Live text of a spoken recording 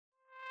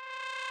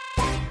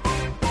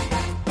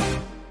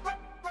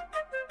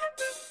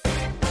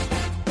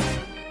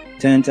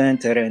Dun, dun,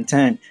 dun, dun,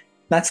 dun.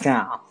 Let's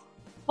go.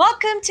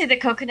 Welcome to the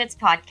Coconuts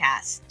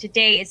Podcast.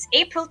 Today is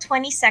April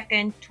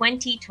 22nd,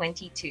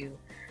 2022.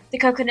 The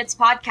Coconuts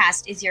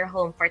Podcast is your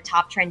home for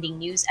top trending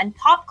news and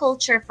pop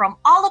culture from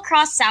all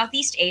across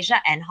Southeast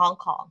Asia and Hong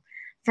Kong.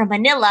 From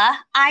Manila,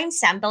 I'm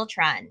Sam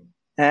Beltran.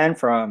 And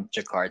from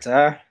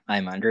Jakarta,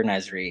 I'm Andrew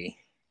Nazri.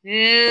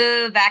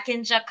 Ooh, back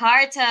in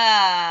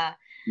Jakarta.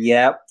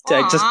 Yep.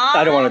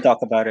 I don't want to talk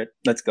about it.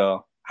 Let's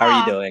go. How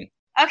are you doing?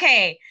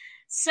 Okay.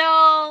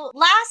 So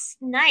last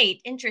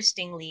night,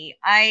 interestingly,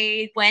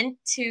 I went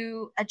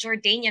to a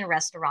Jordanian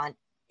restaurant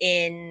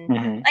in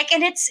and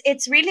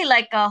it's really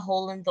like a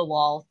hole in the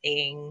wall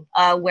thing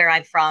where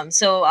I'm from.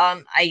 So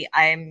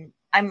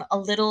I'm a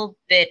little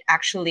bit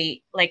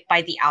actually like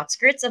by the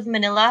outskirts of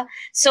Manila.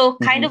 So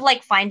kind of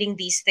like finding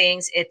these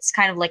things, it's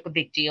kind of like a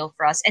big deal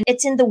for us. And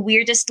it's in the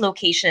weirdest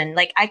location.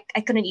 Like I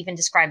couldn't even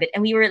describe it.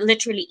 And we were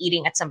literally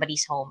eating at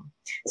somebody's home.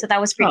 So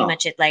that was pretty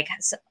much it. Like,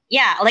 so,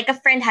 yeah, like a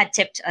friend had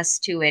tipped us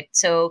to it.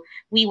 So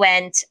we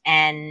went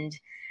and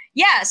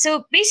yeah,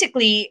 so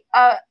basically,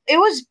 it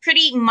was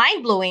pretty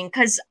mind blowing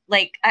because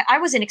like I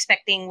wasn't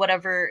expecting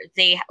whatever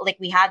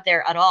we had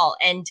there at all,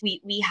 and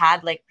we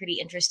had like pretty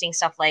interesting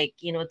stuff like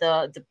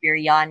the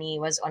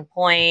biryani was on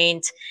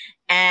point,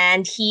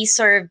 and he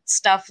served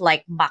stuff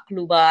like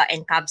bakluba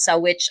and kabsa,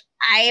 which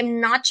I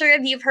am not sure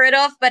if you've heard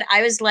of, but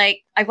I was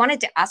like I wanted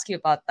to ask you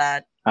about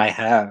that. I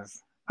have.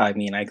 I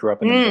mean, I grew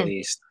up in the Middle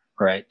East.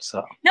 Right.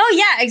 So no,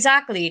 yeah,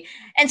 exactly.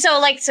 And so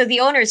the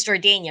owner is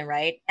Jordanian,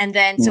 right? And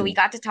then so we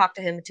got to talk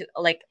to him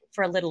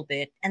for a little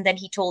bit. And then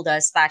he told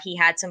us that he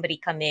had somebody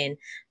come in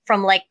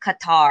from like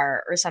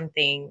Qatar or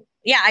something.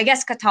 Yeah, I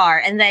guess Qatar.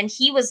 And then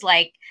he was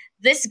like,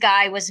 this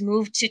guy was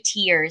moved to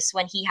tears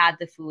when he had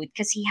the food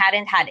because he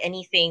hadn't had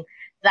anything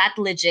that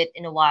legit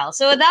in a while.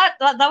 So that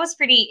was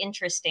pretty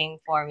interesting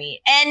for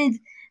me. And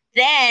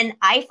then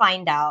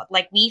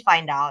we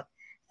find out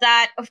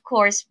that, of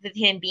course, with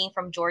him being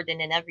from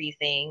Jordan and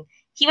everything,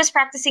 he was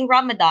practicing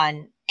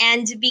Ramadan.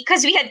 And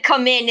because we had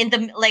come in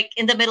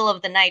the middle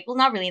of the night, well,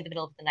 not really in the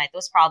middle of the night, it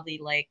was probably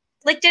like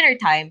dinner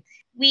time,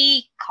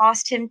 we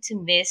caused him to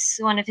miss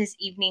one of his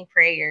evening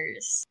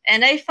prayers.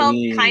 And I felt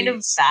kind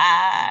of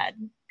bad.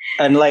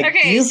 And like,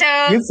 do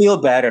you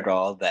feel bad at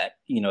all that,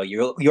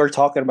 you're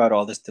talking about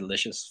all this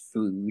delicious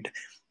food?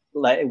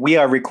 Like, we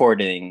are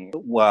recording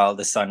while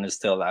the sun is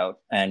still out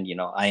and,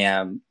 I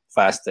am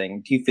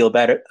fasting. Do you feel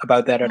bad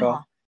about that at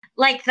all?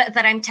 Like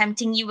that I'm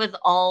tempting you with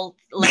all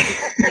like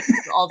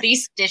all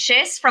these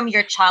dishes from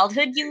your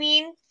childhood, you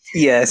mean?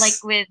 Yes. Like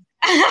with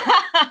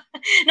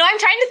no, I'm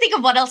trying to think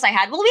of what else I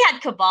had. Well, we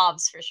had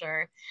kebabs for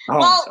sure.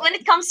 When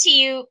it comes to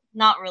you,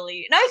 not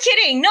really. No, I'm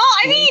kidding. No,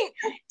 I mean,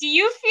 do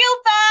you feel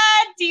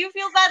bad? Do you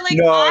feel bad? Like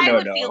I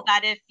would feel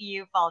bad if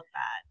you felt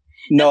bad.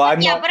 No, I'm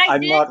not.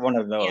 I'm not one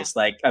of those. Yeah.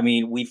 Like, I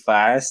mean, we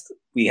fast.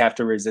 We have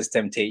to resist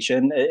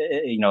temptation.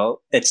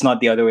 It's not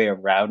the other way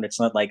around. It's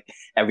not like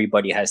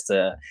everybody has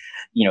to,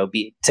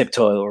 be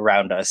tiptoe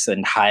around us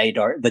and hide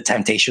the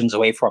temptations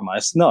away from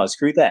us. No,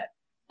 screw that.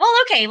 Well,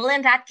 okay. Well,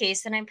 in that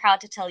case, then I'm proud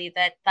to tell you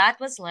that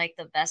was like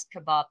the best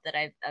kebab that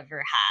I've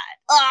ever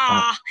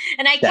had.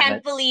 And I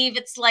can't believe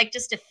it's like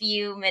just a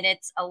few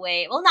minutes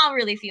away. Well, not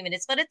really a few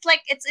minutes, but it's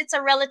like it's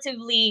a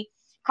relatively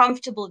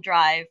comfortable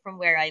drive from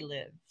where I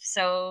live.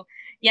 So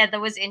yeah, that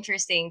was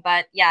interesting.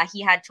 But yeah,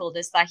 he had told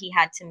us that he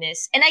had to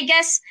miss. And I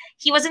guess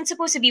he wasn't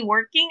supposed to be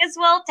working as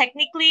well,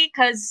 technically,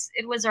 because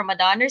it was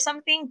Ramadan or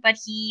something. But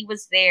he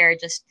was there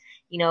just,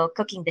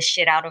 cooking the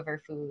shit out of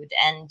our food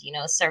and,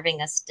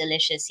 serving us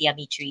delicious,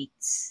 yummy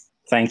treats.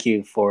 Thank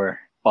you for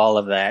all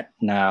of that.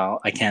 Now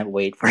I can't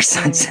wait for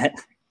sunset.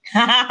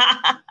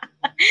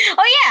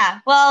 Oh yeah,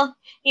 well,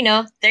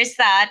 there's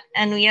that,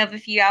 and we have a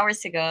few hours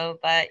to go.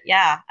 But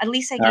yeah, at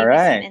least I gave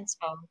you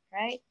some inspo,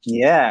 right?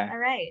 Yeah. All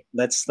right.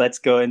 Let's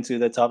go into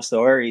the top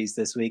stories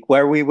this week,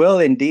 where we will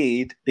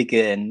indeed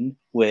begin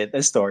with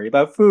a story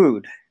about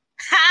food.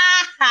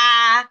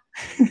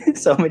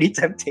 So many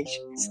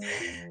temptations.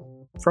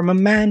 From a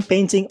man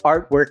painting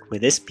artwork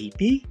with his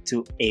pee-pee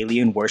to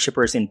alien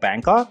worshippers in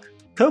Bangkok,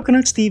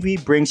 Coconuts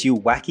TV brings you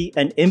wacky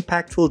and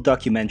impactful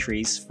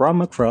documentaries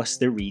from across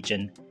the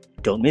region.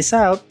 Don't miss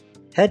out.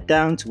 Head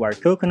down to our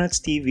Coconuts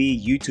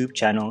TV YouTube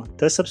channel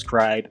to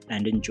subscribe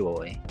and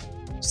enjoy.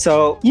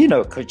 So,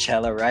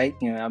 Coachella, right?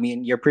 I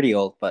mean, you're pretty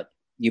old, but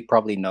you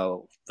probably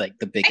know like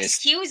the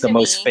biggest,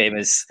 most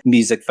famous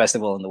music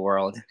festival in the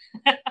world.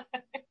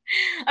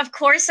 Of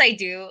course I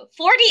do.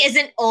 40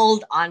 isn't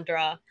old,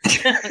 Andra.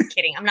 I'm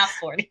kidding. I'm not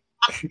 40.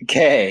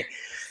 Okay.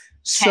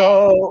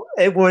 So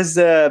it was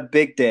a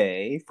big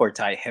day for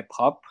Thai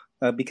hip-hop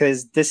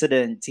because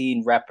dissident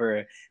teen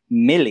rapper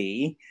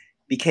Millie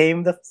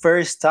became the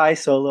first Thai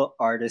solo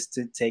artist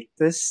to take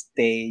the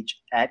stage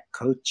at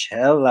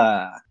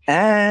Coachella.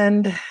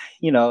 And,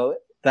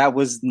 that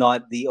was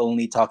not the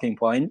only talking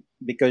point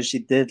because she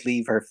did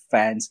leave her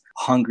fans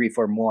hungry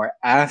for more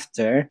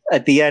after.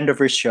 At the end of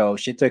her show,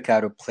 she took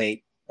out a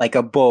plate, like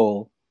a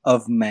bowl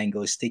of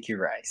mango sticky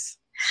rice.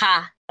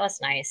 Ha, that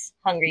was nice.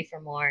 Hungry for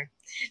more.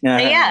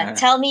 But yeah,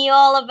 tell me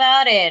all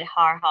about it,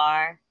 har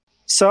har.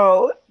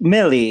 So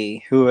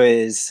Millie, who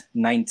is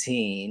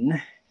 19,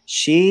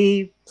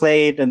 she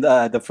played in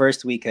the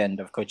first weekend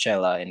of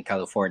Coachella in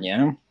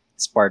California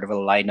as part of a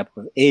lineup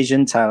of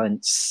Asian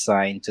talent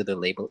signed to the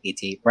label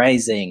 88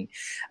 Rising.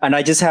 And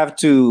I just have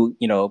to,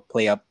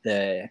 play up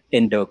the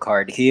Indo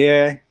card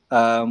here.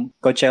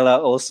 Coachella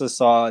also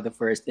saw the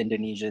first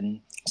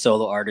Indonesian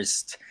solo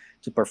artist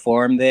to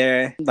perform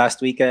there last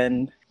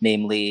weekend,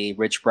 namely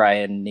Rich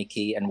Brian,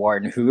 Nikki, and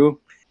Warren Hu.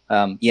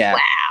 Yeah. Wow.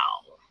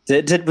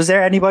 Was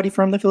there anybody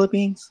from the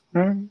Philippines?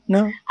 No.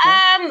 No.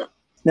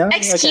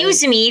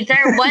 Excuse me,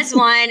 there was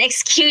one.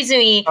 Excuse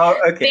me. Oh,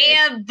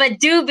 okay. Bea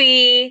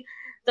Badubi,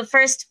 the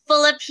first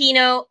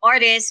Filipino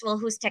artist,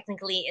 who's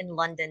technically in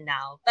London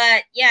now.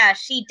 But yeah,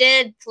 she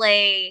did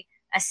play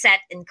a set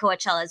in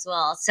Coachella as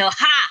well. So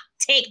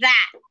take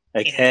that.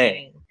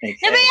 Okay. No,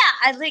 but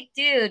yeah,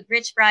 dude,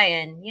 Rich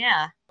Brian.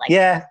 Yeah.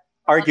 Yeah,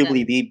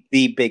 arguably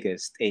the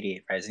biggest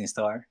 88 Rising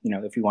star.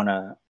 If you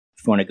wanna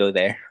go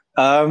there.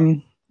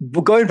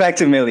 But going back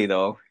to Millie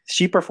though,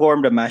 she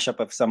performed a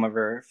mashup of some of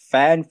her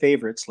fan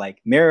favorites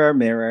like Mirror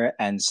Mirror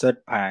and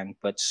Soot Pang,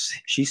 but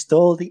she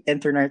stole the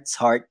internet's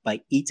heart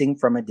by eating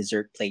from a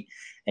dessert plate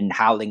and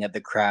howling at the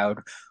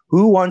crowd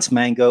who wants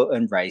mango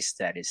and rice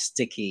that is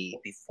sticky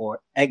before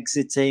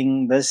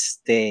exiting the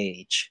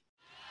stage.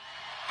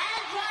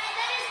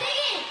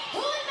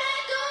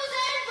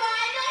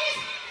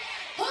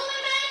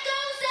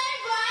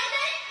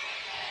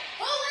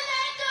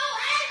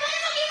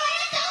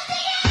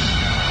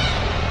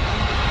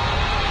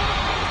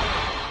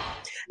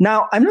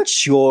 Now, I'm not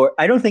sure.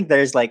 I don't think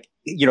there's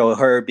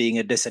her being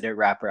a dissident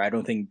rapper. I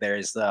don't think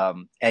there's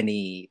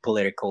any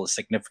political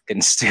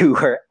significance to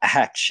her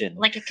action.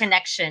 Like a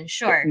connection,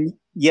 sure.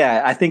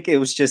 Yeah, I think it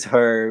was just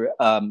her,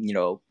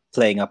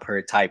 playing up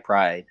her Thai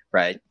pride,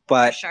 right?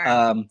 But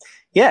sure.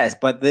 yes,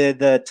 but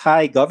the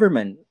Thai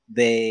government,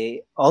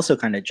 they also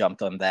kind of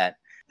jumped on that.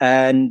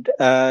 And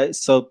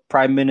so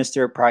Prime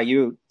Minister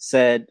Prayut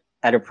said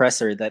at a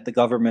presser that the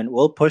government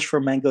will push for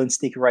mango and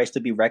sticky rice to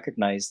be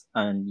recognized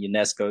on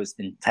UNESCO's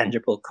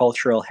intangible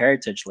cultural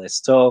heritage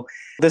list. So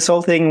this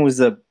whole thing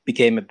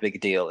became a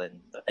big deal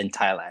in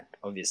Thailand,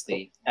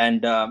 obviously,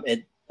 and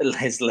it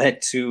has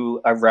led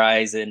to a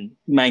rise in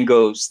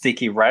mango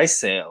sticky rice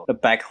sale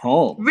back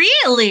home.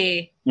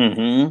 Really?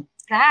 Mm-hmm.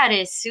 That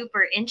is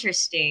super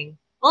interesting.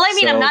 Well, I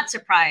mean, I'm not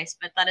surprised,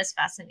 but that is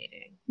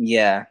fascinating.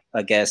 Yeah,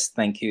 I guess.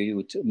 Thank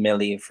you to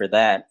Millie for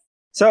that.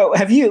 So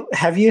have you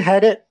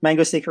had it,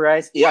 mango sticky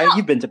rice? Yeah,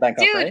 you've been to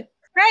Bangkok, dude, right?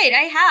 Right,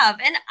 I have,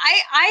 and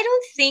I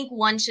don't think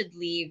one should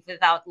leave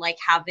without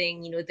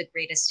having the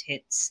greatest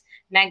hits.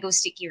 Mango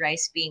sticky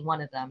rice being one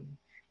of them,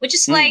 which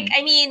is I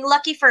mean,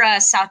 lucky for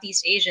us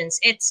Southeast Asians,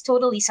 it's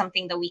totally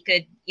something that we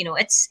could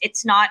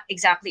it's not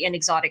exactly an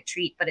exotic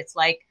treat, but it's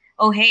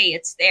oh hey,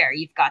 it's there.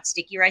 You've got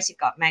sticky rice, you've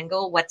got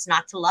mango. What's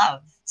not to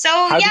love? So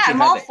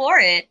I'm all for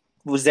it.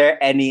 Was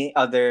there any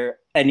other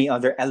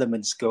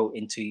elements go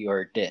into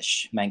your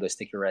dish, mango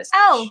sticky rice?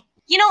 Oh,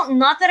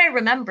 not that I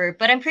remember,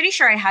 but I'm pretty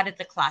sure I had it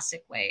the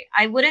classic way.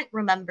 I wouldn't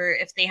remember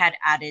if they had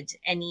added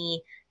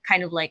any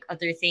kind of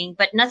other thing,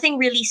 but nothing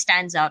really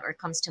stands out or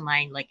comes to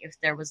mind if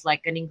there was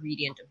an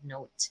ingredient of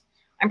note.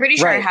 I'm pretty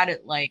sure I had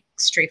it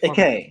straightforward.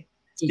 Okay.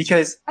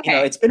 Because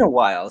it's been a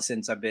while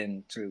since I've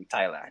been to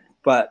Thailand,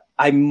 but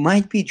I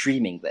might be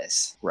dreaming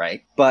this,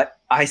 right? But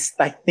I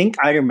think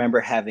I remember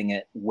having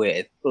it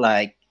with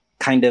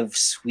kind of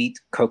sweet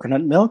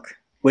coconut milk,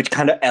 which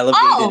kind of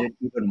elevated it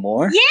even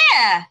more.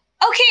 Yeah.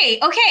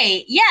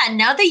 Okay. Yeah.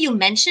 Now that you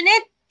mention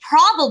it,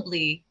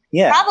 probably.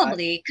 Yeah.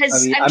 Probably.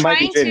 Because I'm I might trying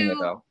be dreaming to. It,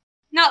 though.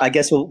 No. I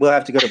guess we'll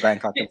have to go to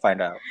Bangkok and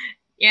find out.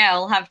 Yeah,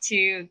 we'll have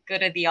to go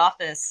to the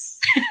office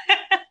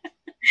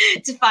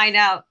to find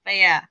out. But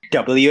yeah.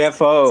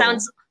 WFO.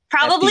 Sounds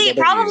probably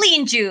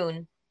in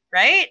June,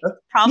 right?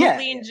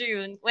 Probably in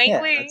June. Wink,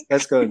 wink.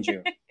 Let's go in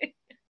June.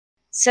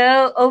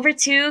 So over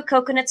to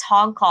Coconuts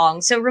Hong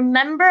Kong. So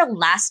remember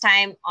last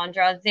time,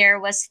 Andra, there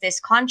was this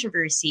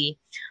controversy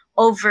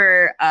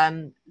over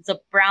the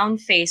brown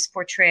face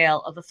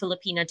portrayal of a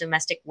Filipino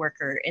domestic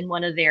worker in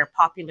one of their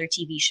popular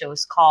TV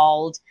shows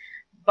called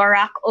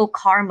Barack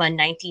O'Karma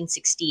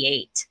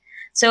 1968.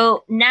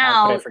 So now...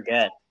 How could I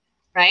forget?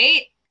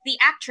 Right? The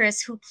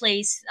actress who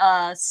plays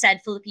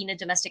said Filipino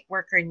domestic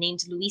worker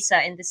named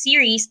Luisa in the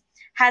series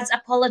has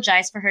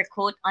apologized for her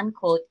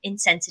quote-unquote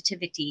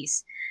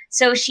insensitivities.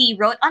 So she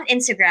wrote on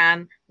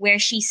Instagram where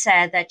she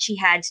said that she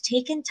had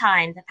taken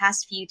time the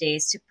past few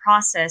days to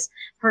process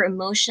her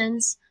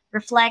emotions,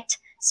 reflect,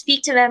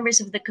 speak to members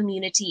of the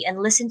community,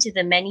 and listen to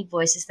the many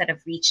voices that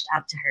have reached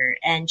out to her.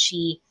 And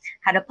she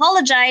had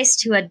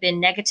apologized who had been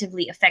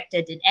negatively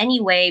affected in any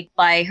way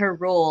by her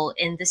role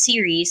in the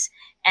series,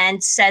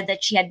 and said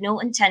that she had no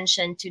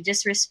intention to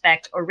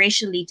disrespect or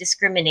racially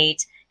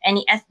discriminate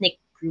any ethnic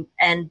group,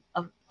 and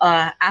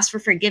asked for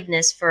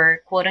forgiveness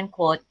for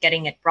quote-unquote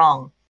getting it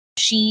wrong.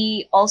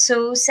 She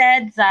also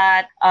said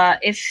that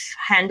if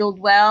handled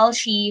well,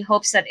 she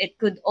hopes that it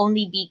could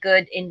only be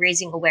good in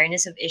raising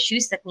awareness of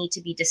issues that need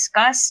to be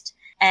discussed.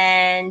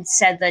 and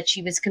said that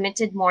she was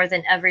committed more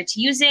than ever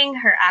to using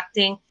her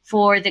acting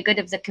for the good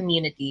of the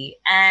community.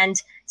 And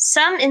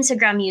some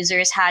Instagram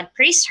users had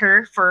praised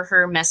her for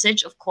her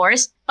message, of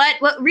course. But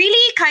what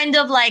really kind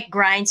of like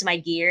grinds my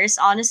gears,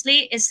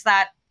 honestly, is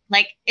that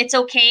like it's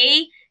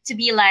okay to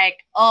be like,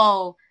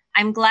 oh,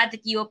 I'm glad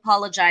that you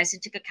apologized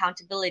and took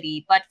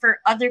accountability. But for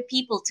other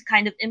people to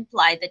kind of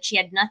imply that she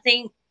had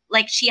nothing,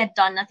 like she had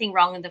done nothing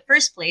wrong in the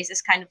first place,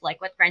 is kind of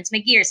like what grinds my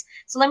gears.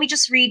 So let me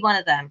just read one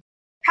of them.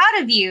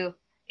 Proud of you.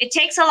 It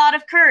takes a lot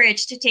of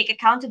courage to take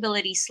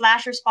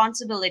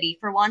accountability/responsibility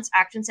for one's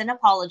actions and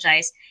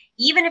apologize,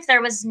 even if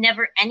there was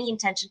never any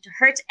intention to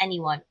hurt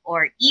anyone,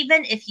 or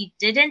even if you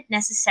didn't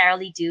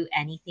necessarily do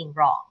anything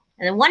wrong.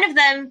 And then one of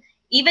them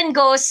even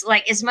goes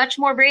like is much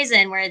more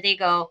brazen, where they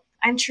go,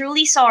 I'm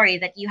truly sorry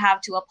that you have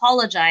to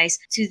apologize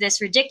to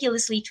this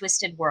ridiculously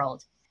twisted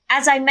world.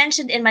 As I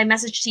mentioned in my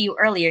message to you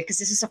earlier, because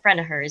this is a friend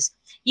of hers,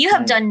 you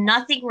have done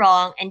nothing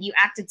wrong and you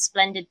acted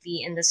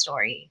splendidly in the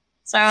story.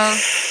 So...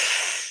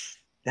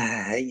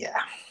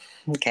 yeah.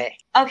 Okay.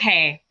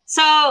 Okay.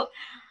 So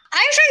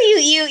I'm sure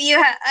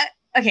you have.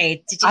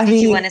 Okay. Did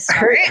you want to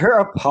start? Her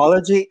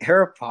apology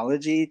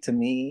to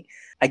me,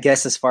 I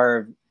guess, as far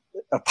as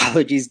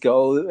apologies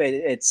go,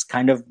 it's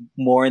kind of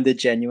more on the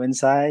genuine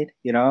side,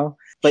 you know.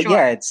 But Sure.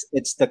 yeah,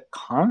 it's the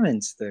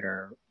comments that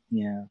are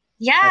Yeah.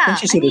 I think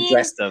she should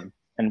address them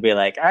and be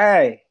like,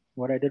 "Hey,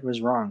 what I did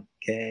was wrong."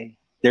 Okay.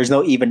 There's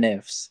no even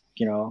ifs,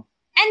 you know.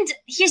 And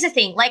here's the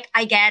thing: like,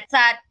 I get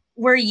that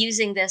we're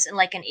using this in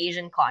like an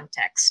Asian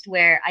context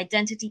where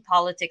identity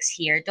politics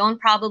here don't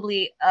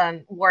probably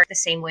work the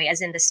same way as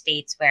in the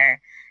States,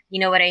 where, you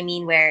know what I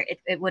mean, where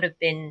it would have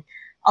been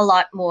a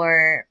lot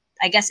more,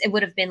 I guess it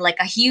would have been like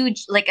a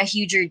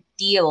huger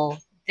deal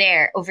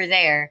over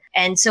there.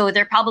 And so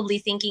they're probably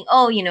thinking,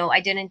 oh, you know, I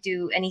didn't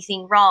do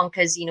anything wrong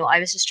because, you know, I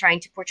was just trying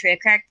to portray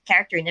a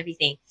character and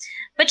everything.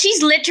 But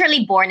she's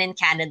literally born in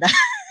Canada.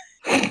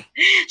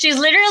 She's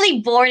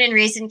literally born and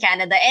raised in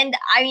Canada. And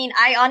I mean,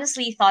 I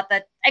honestly thought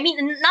that, I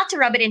mean, not to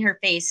rub it in her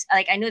face,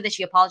 like I know that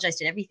she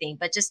apologized and everything,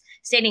 but just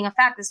stating a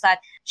fact is that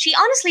she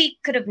honestly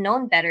could have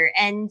known better.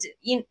 And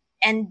you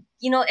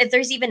know, if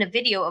there's even a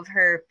video of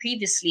her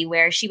previously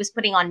where she was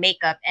putting on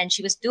makeup and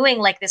she was doing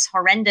like this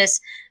horrendous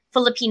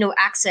Filipino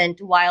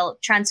accent while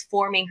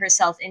transforming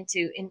herself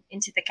into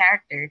the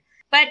character.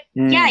 But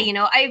yeah, you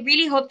know, I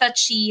really hope that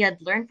she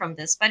had learned from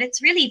this. But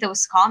it's really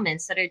those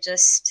comments that are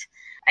just,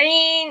 I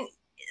mean,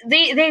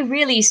 they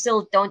really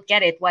still don't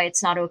get it why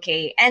it's not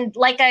okay. And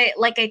like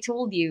I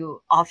told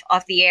you off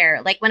the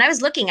air, like when I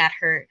was looking at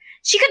her,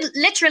 she could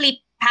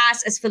literally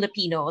pass as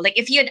Filipino. Like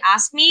if you had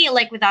asked me,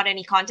 like without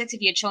any context,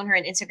 if you had shown her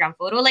an Instagram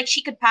photo, like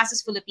she could pass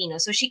as Filipino.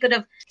 So she could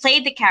have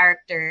played the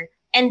character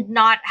and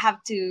not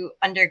have to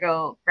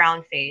undergo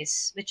brown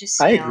face, which is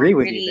I agree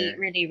with really, you there.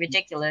 really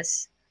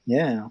ridiculous.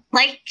 Yeah.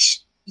 Like,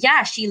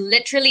 yeah, she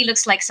literally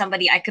looks like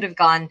somebody I could have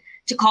gone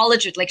to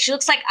college with. Like she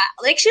looks like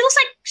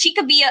she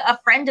could be a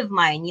friend of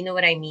mine. You know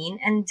what I mean?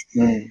 And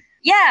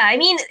yeah, I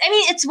mean,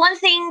 it's one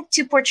thing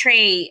to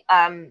portray,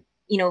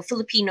 you know,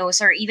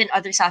 Filipinos or even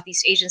other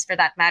Southeast Asians for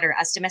that matter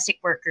as domestic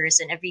workers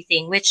and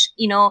everything, which,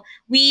 you know,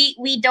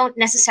 we don't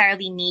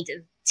necessarily need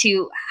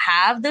to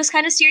have those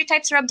kind of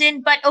stereotypes rubbed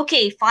in. But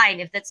okay, fine.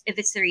 If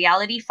it's the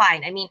reality,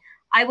 fine. I mean,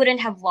 I wouldn't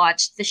have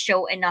watched the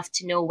show enough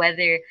to know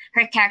whether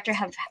her character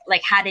have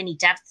like had any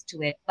depth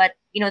to it. But,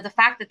 you know, the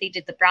fact that they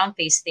did the brown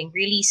face thing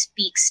really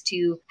speaks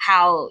to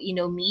how, you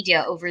know,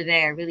 media over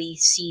there really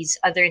sees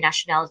other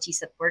nationalities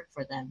that work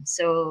for them.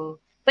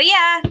 So, but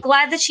yeah,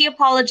 glad that she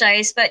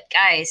apologized. But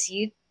guys,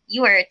 you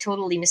are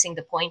totally missing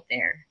the point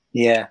there.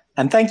 Yeah.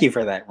 And thank you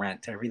for that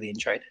rant. I really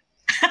enjoyed it.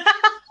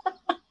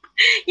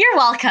 You're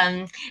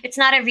welcome. It's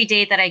not every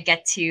day that I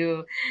get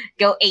to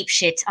go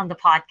apeshit on the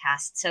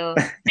podcast. So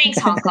thanks,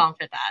 Hong Kong,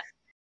 for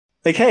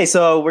that. Okay,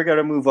 so we're going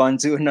to move on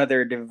to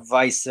another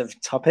divisive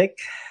topic.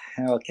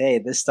 Okay,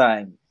 this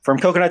time from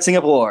Coconut,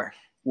 Singapore,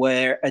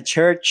 where a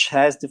church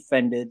has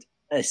defended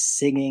a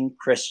singing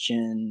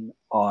Christian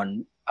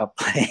on a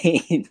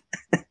plane.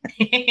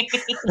 Wait,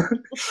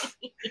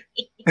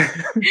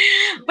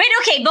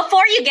 okay,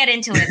 before you get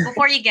into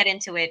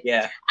it,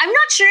 yeah, I'm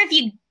not sure if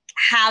you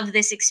have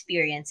this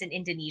experience in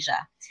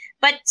Indonesia,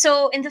 but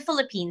so in the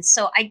Philippines,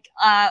 so I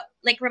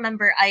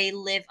remember I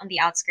live on the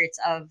outskirts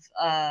of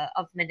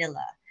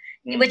Manila,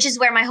 which is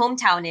where my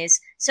hometown is.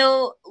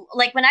 So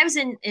like when I was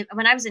in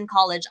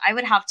college, I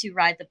would have to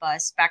ride the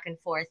bus back and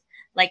forth,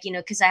 like, you know,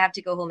 because I have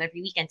to go home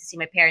every weekend to see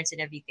my parents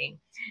and everything.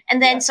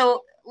 And then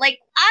so like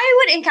I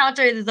would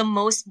encounter the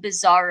most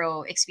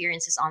bizarro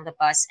experiences on the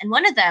bus. And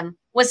one of them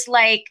was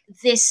like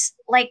this,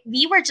 like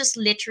we were just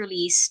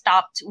literally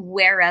stopped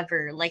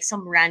wherever, like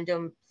some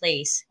random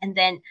place. And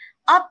then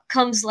up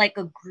comes like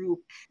a group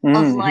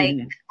of like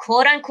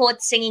quote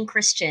unquote singing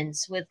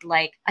Christians with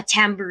like a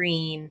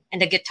tambourine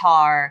and a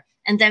guitar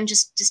and them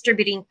just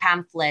distributing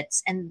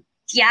pamphlets and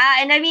Yeah,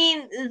 and I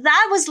mean,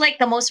 that was like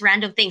the most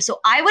random thing. So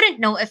I wouldn't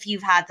know if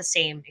you've had the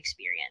same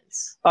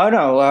experience. Oh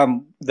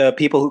no, the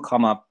people who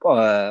come up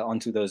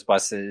onto those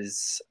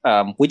buses,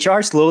 which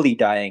are slowly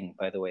dying,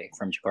 by the way,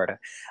 from Jakarta.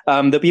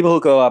 The people who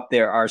go up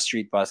there are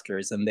street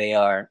buskers, and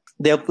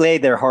they'll play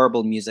their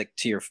horrible music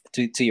to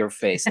your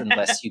face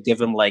unless you give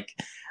them like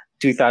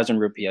 2,000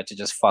 rupiah to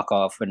just fuck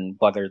off and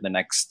bother the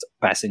next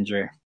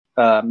passenger.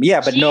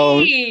 Yeah, but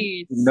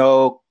Jeez.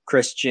 no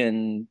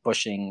Christian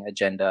pushing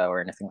agenda or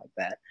anything like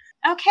that.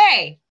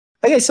 Okay.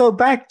 Okay, so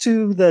back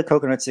to the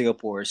Coconut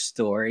Singapore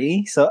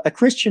story. So a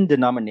Christian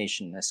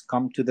denomination has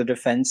come to the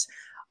defense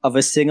of a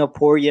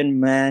Singaporean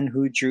man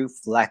who drew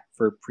flack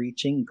for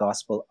preaching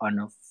gospel on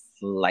a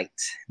flight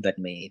that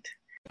made.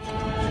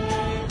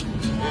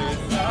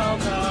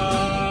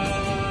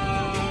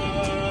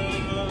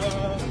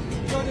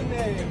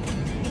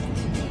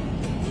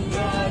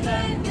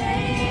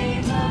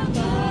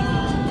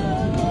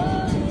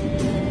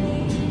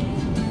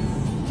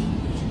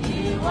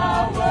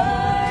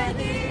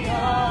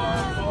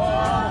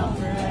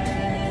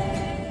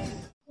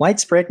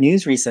 Widespread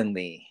news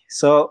recently.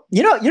 So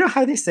you know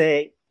how they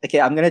say. Okay,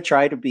 I'm gonna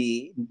try to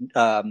be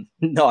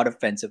not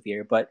offensive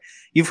here, but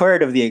you've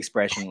heard of the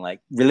expression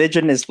like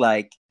religion is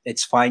like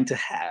it's fine to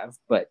have,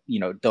 but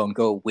don't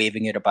go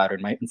waving it about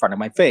in front of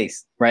my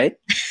face, right?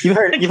 You've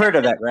heard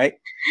of that, right?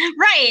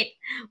 Right,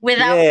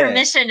 without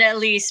permission, at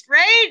least,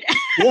 right?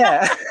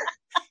 Yeah,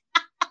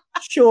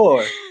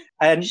 sure.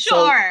 And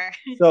sure.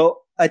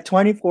 So a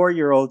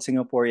 24-year-old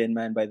Singaporean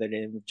man by the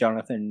name of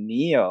Jonathan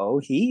Neo,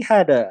 he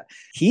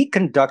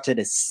conducted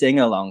a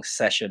sing-along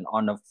session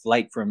on a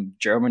flight from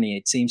Germany,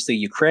 it seems, to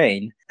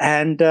Ukraine.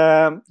 And,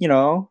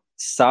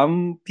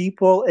 some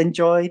people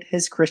enjoyed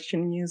his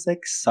Christian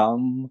music,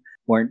 some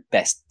weren't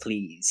best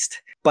pleased.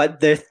 But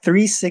the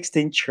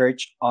 316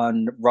 Church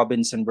on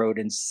Robinson Road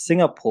in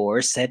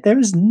Singapore said there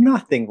was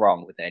nothing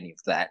wrong with any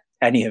of that,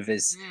 any of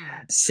his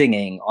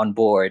singing on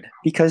board,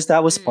 because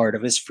that was part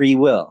of his free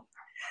will.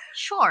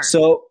 Sure.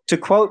 So, to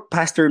quote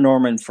Pastor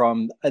Norman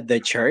from the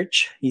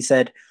church, he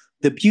said,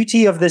 "The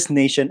beauty of this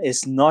nation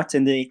is not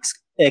in the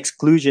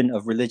exclusion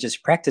of religious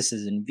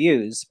practices and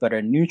views, but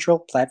a neutral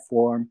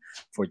platform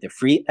for the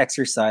free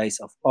exercise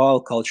of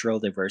all cultural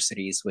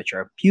diversities, which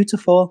are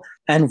beautiful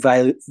and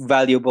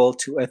valuable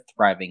to a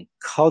thriving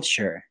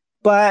culture."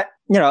 But,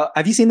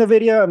 have you seen the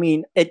video? I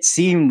mean, it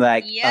seemed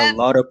like a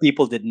lot of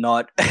people did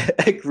not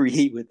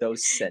agree with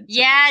those sentiments.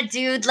 Yeah,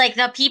 dude, like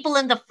the people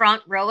in the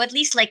front row, at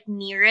least like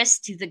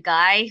nearest to the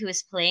guy who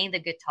is playing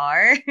the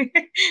guitar,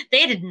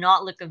 they did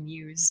not look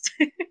amused.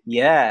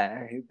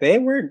 Yeah, they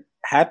weren't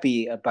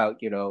happy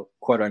about,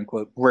 quote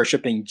unquote,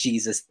 worshiping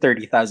Jesus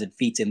 30,000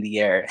 feet in the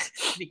air.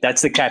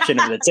 That's the caption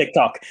of the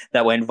TikTok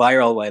that went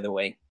viral, by the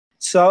way.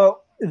 So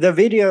the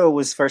video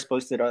was first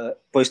posted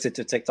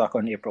to TikTok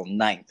on April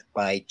 9th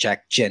by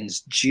Jack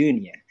Jens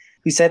Jr.,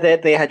 who said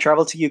that they had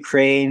traveled to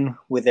Ukraine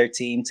with their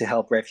team to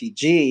help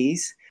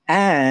refugees.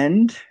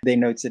 And they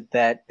noted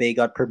that they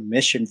got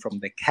permission from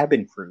the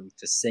cabin crew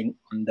to sing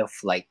on the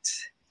flight,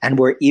 and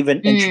were even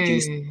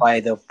introduced by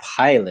the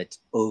pilot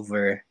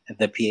over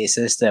the PA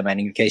system. And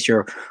in case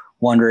you're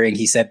wondering,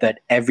 he said that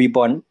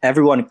everyone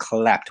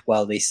clapped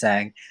while they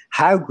sang,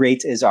 "How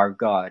Great Is Our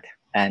God."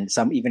 And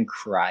some even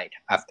cried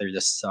after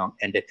the song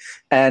ended.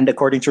 And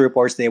according to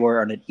reports, they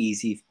were on an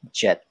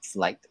EasyJet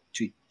flight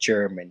to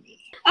Germany.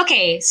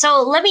 Okay,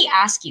 so let me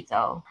ask you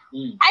though.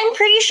 I'm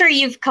pretty sure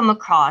you've come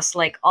across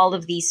like all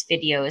of these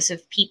videos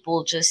of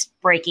people just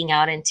breaking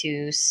out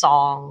into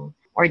song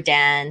or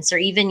dance, or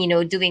even,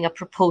 doing a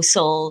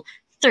proposal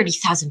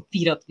 30,000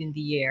 feet up in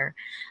the air.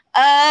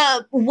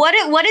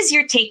 What is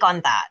your take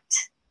on that?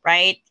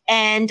 Right?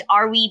 And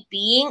are we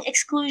being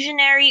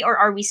exclusionary, or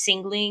are we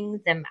singling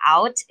them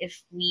out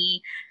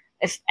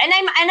and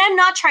I'm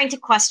not trying to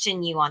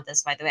question you on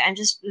this, by the way. I'm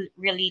just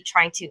really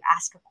trying to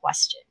ask a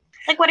question.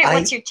 Like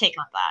what's your take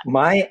on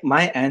that?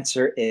 My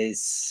answer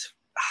is,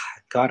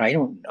 God, I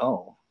don't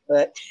know.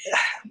 But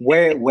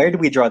where do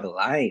we draw the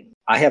line?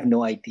 I have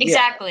no idea.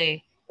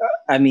 Exactly.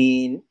 I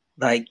mean,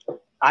 like,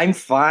 I'm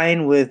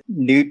fine with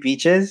nude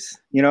beaches,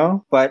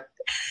 but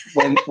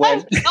when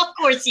of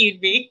course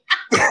you'd be.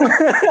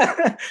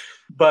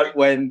 But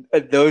when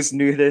those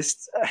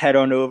nudists head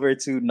on over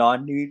to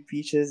non-nude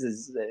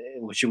beaches,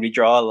 should we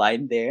draw a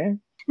line there?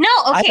 No,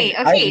 okay.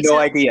 I have no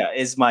idea.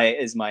 Is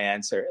my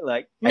answer.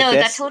 Like, no,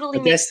 that totally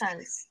makes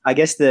sense. I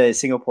guess the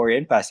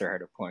Singaporean pastor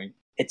had a point.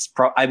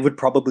 I would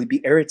probably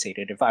be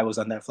irritated if I was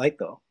on that flight,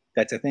 though.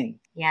 That's a thing.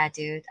 Yeah,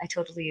 dude, I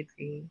totally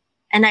agree.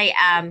 And I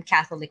am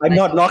Catholic. I'm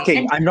not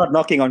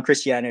knocking on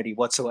Christianity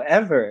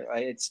whatsoever.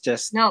 It's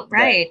just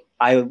right.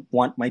 I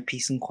want my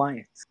peace and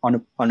quiet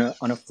on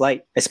a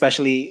flight,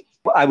 especially.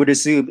 I would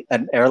assume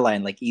an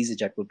airline like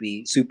EasyJet would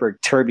be super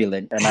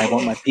turbulent, and I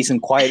want my peace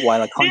and quiet while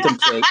I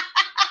contemplate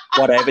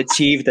what I've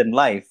achieved in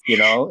life.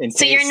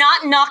 So you're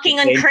not knocking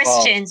on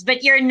Christians,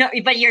 but you're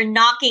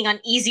knocking on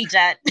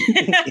EasyJet.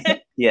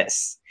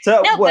 Yes.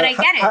 So but I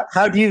get it.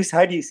 How do you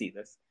see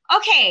this?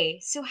 Okay,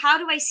 so how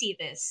do I see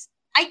this?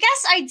 I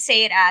guess I'd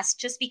say it as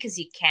just because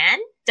you can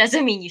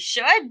doesn't mean you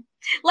should.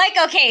 Like,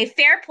 okay,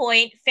 fair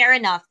point, fair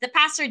enough. The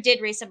pastor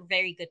did raise some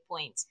very good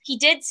points. He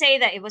did say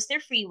that it was their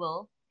free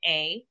will,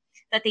 A,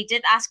 that they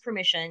did ask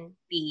permission,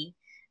 B,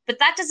 but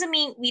that doesn't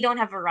mean we don't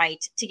have a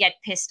right to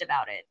get pissed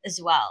about it as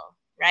well,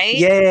 right?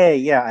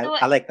 Yeah. So,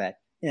 I like that.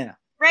 Yeah.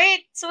 right?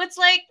 So it's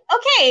like,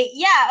 okay,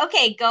 yeah,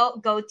 okay,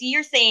 go do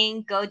your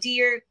thing, go do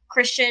your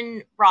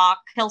Christian rock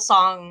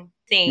Hillsong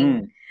thing.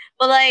 Mm,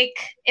 But like,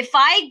 if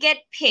I get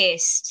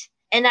pissed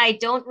and I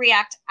don't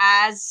react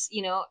as,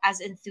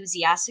 as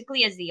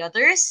enthusiastically as the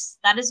others,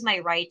 that is my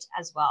right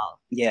as well.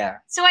 yeah.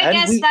 So I And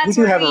guess we that's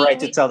do where have a right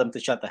to we tell them to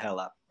shut the hell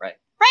up, right?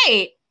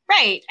 right,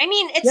 right. I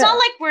mean, it's not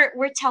Yeah. like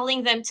we're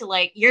telling them to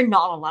like, you're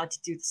not allowed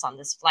to do this on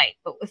this flight.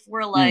 But if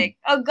we're Mm. like,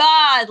 oh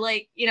God,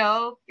 like,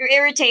 you're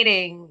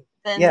irritating,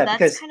 then Yeah, that's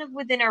because kind of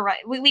within our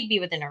right. We'd be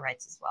within our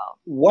rights as well.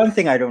 one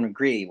thing I don't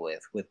agree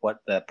with what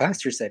the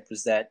pastor said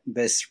was that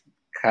this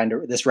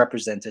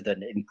represented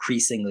an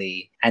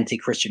increasingly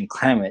anti-Christian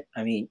climate.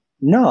 I mean,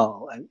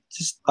 no,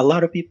 just a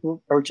lot of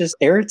people are just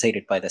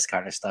irritated by this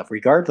kind of stuff,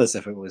 regardless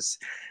if it was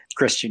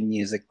Christian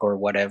music or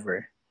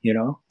whatever. You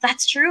know?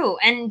 That's true.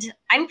 And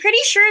I'm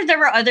pretty sure there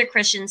were other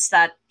Christians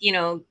that,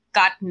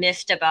 got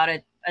miffed about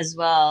it as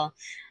well.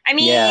 I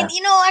mean, Yeah.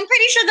 I'm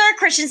pretty sure there are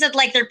Christians that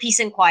like their peace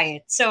and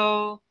quiet.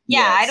 So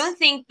yeah, I Yes. don't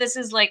think this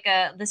is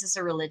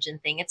a religion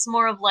thing. It's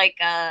more of like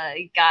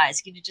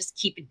guys, can you just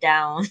keep it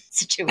down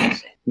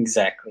situation.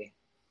 Exactly.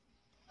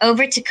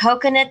 Over to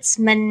Coconuts,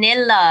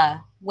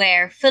 Manila,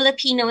 where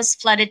Filipinos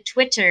flooded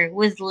Twitter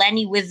with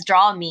Lenny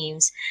withdrawal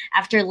memes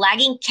after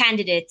lagging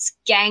candidates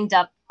ganged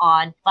up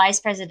on Vice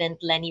President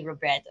Lenny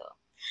Robredo.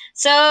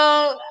 So,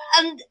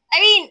 I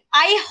mean,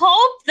 I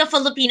hope the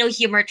Filipino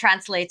humor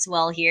translates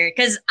well here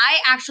because I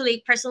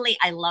actually, personally,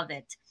 I love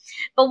it.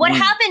 But what Mm.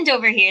 happened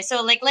over here?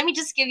 So, like, let me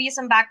just give you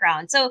some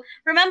background. So,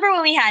 remember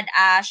when we had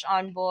Ash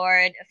on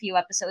board a few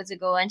episodes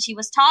ago and she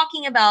was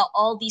talking about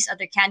all these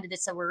other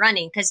candidates that were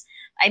running? Because,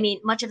 I mean,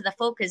 much of the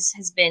focus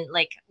has been,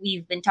 like,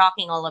 we've been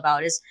talking all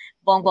about is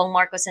Bongbong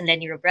Marcos and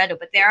Lenny Robredo.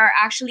 But there are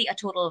actually a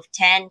total of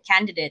 10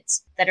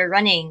 candidates that are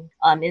running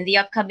in the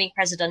upcoming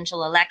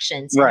presidential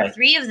elections. And Right.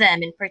 3 of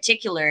them in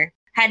particular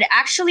had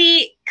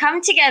actually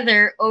come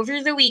together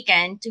over the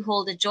weekend to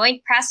hold a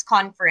joint press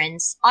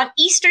conference on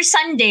Easter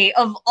Sunday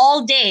of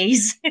all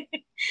days.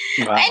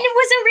 Wow. And it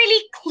wasn't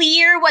really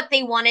clear what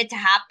they wanted to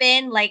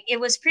happen. Like, it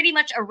was pretty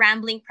much a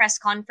rambling press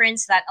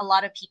conference that a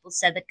lot of people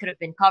said that could have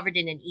been covered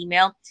in an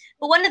email.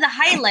 But one of the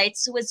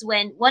highlights was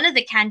when one of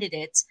the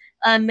candidates,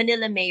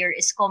 Manila Mayor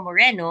Isko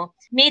Moreno,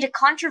 made a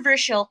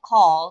controversial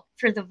call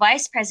for the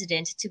vice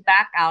president to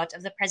back out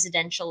of the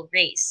presidential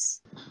race.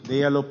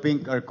 The Yellow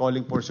Pink are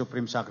calling for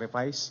supreme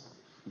sacrifice.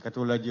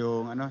 Katulad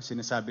yung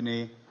sinasabi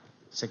ni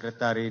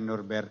Secretary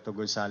Norberto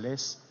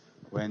Gonzales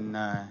when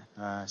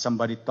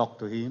somebody talked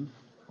to him.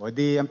 O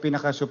di ang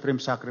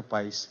pinaka-supreme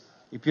sacrifice,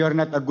 if you are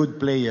not a good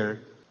player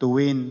to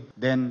win,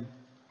 then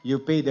you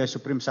pay the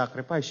supreme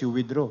sacrifice, you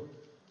withdraw.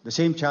 The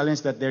same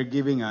challenge that they're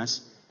giving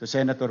us to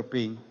Senator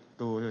Ping,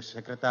 to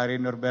Secretary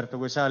Norberto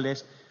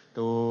Gonzales,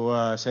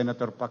 to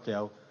Senator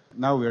Pacquiao,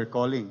 now we're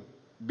calling,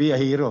 be a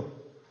hero,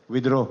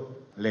 withdraw,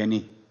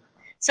 Lenny.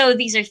 So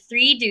these are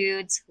 3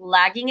 dudes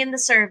lagging in the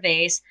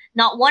surveys,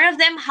 not one of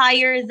them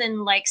higher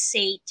than, like,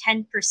 say,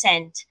 10%,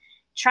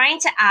 trying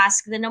to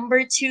ask the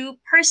number 2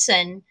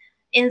 person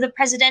in the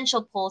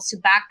presidential polls to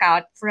back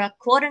out for a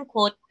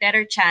quote-unquote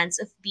better chance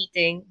of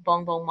beating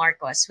Bongbong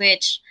Marcos,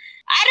 which,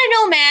 I don't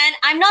know, man.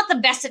 I'm not the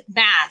best at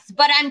math,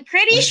 but I'm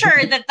pretty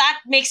sure that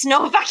makes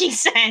no fucking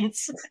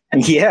sense.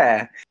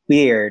 Yeah.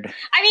 Weird.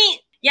 I mean,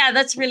 yeah,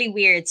 that's really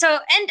weird. So,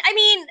 and I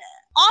mean,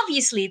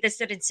 obviously, this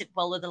didn't sit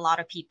well with a lot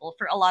of people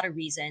for a lot of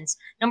reasons.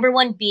 Number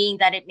 1 being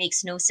that it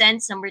makes no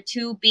sense. Number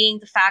 2 being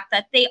the fact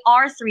that they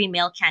are 3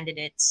 male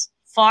candidates,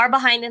 far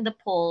behind in the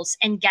polls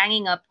and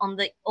ganging up on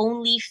the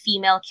only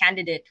female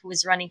candidate who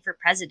is running for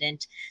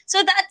president.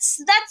 So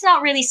that's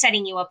not really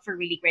setting you up for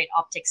really great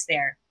optics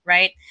there,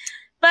 right?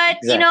 But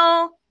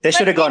Exactly. They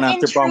should have gone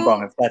after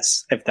Bongbong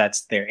if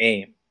that's their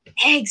aim.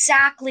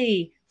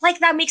 Exactly. Like,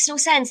 that makes no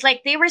sense.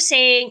 Like, they were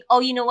saying,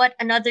 oh, you know what?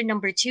 Another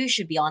number 2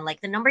 should be on.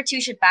 Like, the number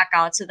 2 should back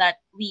out so that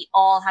we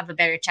all have a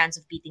better chance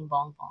of beating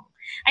Bongbong.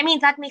 I mean,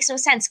 that makes no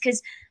sense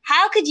because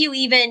how could you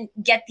even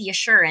get the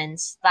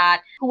assurance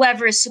that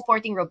whoever is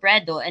supporting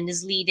Robredo and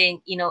is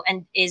leading,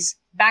 and is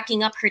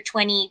backing up her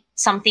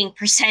 20-something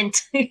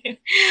percent,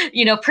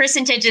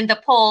 percentage in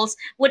the polls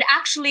would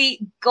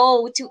actually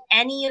go to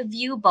any of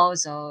you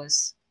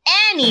bozos?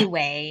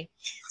 Anyway,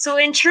 so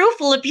in true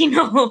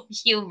Filipino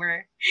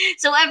humor,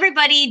 so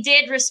everybody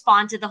did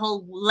respond to the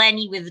whole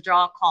Lenny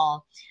withdrawal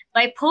call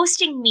by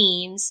posting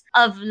memes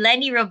of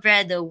Lenny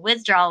Robredo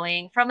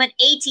withdrawing from an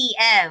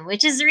ATM,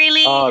 which is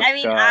really, Oh, I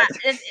mean, God.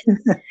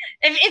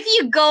 if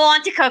you go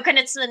onto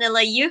Coconuts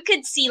Manila, you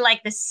could see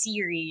like the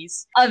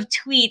series of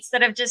tweets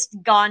that have just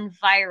gone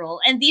viral.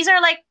 And these are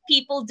like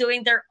people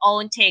doing their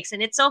own takes.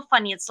 And it's so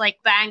funny. It's like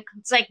bank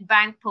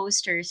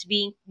posters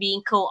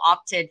being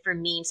co-opted for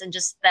memes and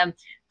just them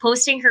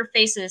posting her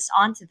faces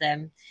onto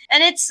them.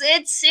 And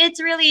it's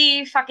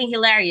really fucking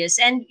hilarious.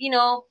 And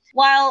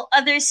while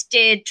others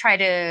did try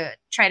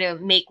to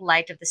make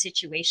light of the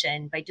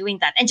situation by doing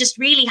that and just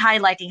really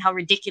highlighting how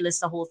ridiculous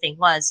the whole thing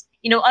was,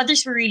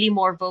 others were really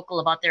more vocal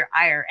about their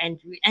ire and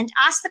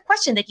asked the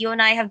question that you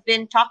and I have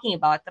been talking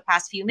about the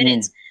past few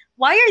minutes.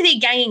 Why are they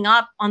ganging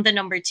up on the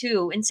number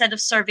 2 instead of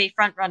survey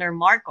frontrunner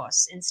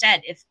Marcos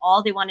instead, if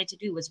all they wanted to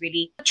do was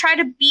really try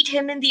to beat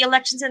him in the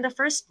elections in the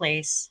first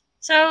place?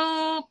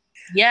 So,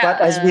 yeah. But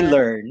as we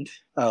learned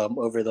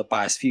over the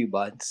past few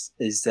months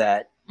is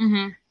that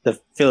the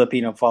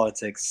Filipino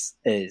politics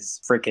is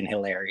freaking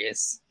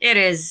hilarious. It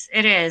is,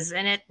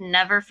 and it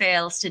never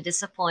fails to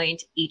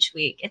disappoint each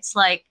week. It's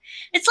like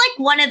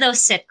one of those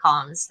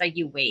sitcoms that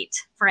you wait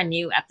for a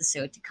new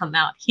episode to come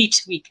out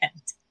each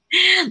weekend.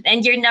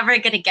 And you're never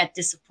going to get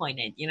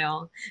disappointed,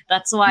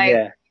 That's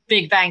why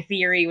Big Bang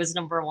Theory was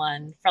number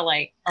 1 for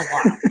like a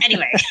while.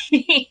 Anyway.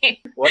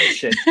 What a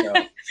shit show.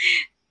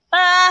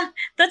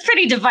 That's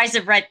pretty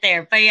divisive right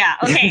there. But yeah,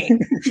 okay.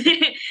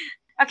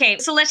 Okay,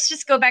 so let's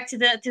just go back to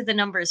the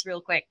numbers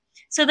real quick.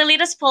 So the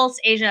latest Pulse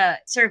Asia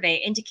survey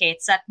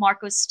indicates that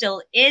Marcos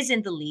still is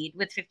in the lead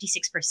with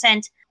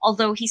 56%,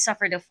 although he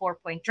suffered a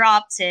 4-point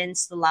drop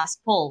since the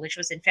last poll, which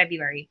was in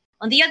February.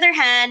 On the other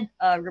hand,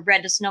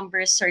 Robredo's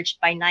numbers surged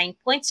by 9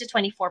 points to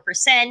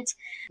 24%.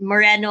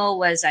 Moreno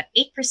was at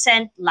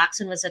 8%,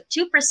 Lacson was at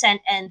 2%,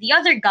 and the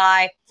other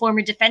guy,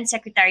 former Defense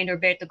Secretary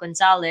Norberto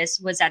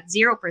Gonzales, was at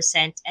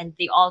 0%, and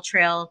they all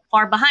trail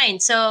far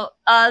behind. So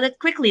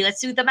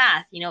let's do the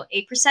math.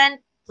 8%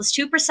 plus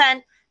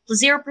 2%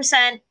 plus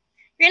 0%.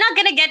 You're not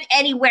going to get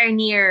anywhere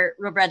near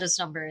Robredo's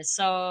numbers.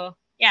 So,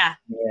 yeah.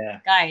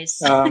 Guys.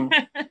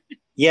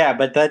 Yeah,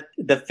 but the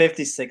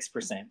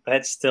 56%,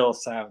 that still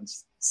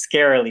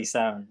scarily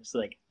sounds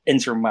like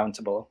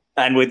insurmountable.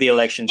 And with the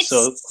election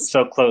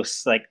so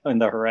close, like on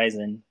the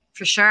horizon.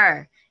 For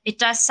sure. It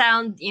does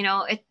sound,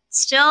 it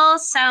still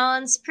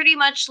sounds pretty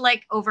much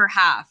like over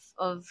half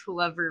of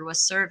whoever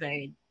was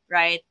surveyed,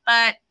 right?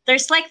 But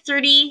there's like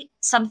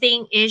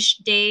 30-something-ish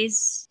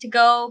days to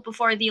go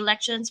before the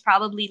elections,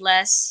 probably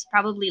less.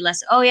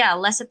 Oh yeah,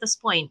 less at this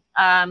point.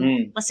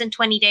 Less than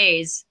 20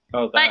 days.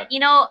 Oh, God. But,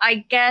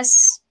 I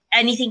guess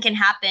anything can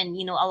happen.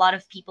 A lot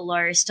of people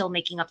are still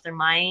making up their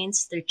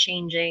minds. They're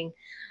changing,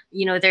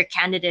 their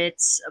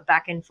candidates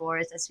back and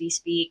forth as we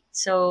speak.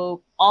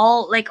 So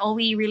all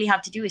we really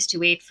have to do is to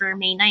wait for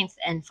May 9th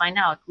and find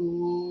out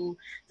who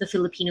the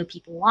Filipino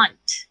people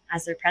want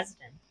as their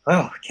president.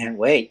 Oh, can't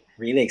wait.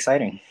 Really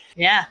exciting.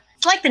 Yeah.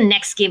 It's like the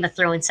next Game of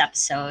Thrones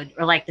episode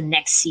or like the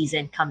next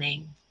season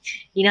coming.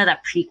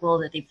 That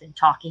prequel that they've been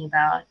talking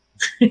about.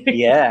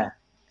 Yeah.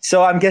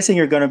 So I'm guessing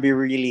you're going to be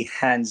really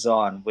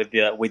hands-on with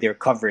your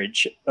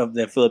coverage of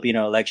the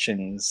Filipino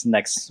elections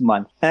next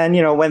month. And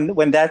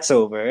when that's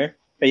over,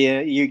 are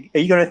you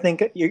going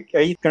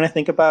to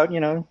think about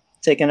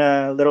taking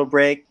a little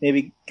break,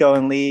 maybe go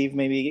and leave,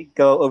 maybe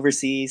go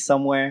overseas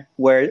somewhere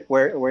where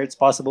it's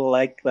possible,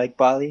 like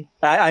Bali?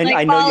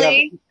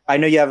 I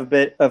know you have a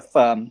bit of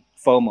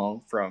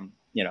FOMO from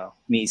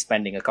me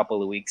spending a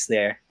couple of weeks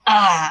there.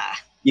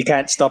 You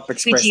can't stop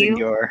expressing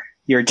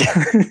your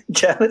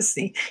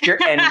jealousy, your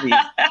envy.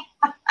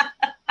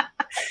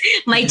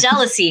 My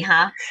jealousy,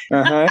 huh?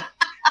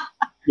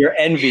 Your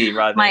envy,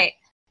 rather.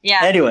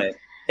 Anyway,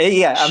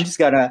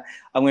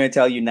 I'm gonna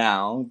tell you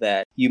now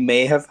that you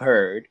may have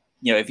heard.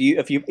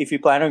 If you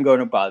plan on going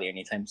to Bali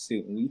anytime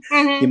soon,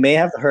 you may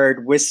have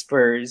heard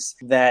whispers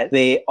that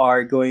they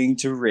are going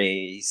to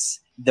raise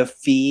the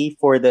fee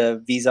for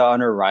the visa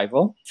on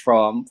arrival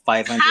from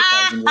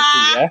 500,000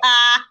 rupiah.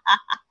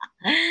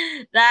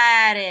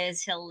 That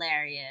is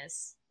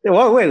hilarious.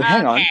 Well, wait,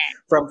 hang on.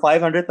 From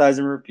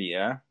 500,000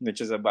 rupiah,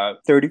 which is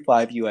about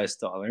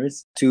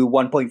 $35 to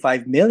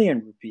 1.5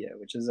 million rupiah,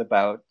 which is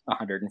about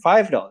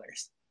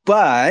 $105.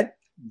 But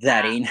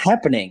that ain't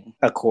happening,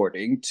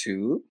 according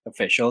to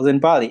officials in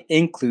Bali,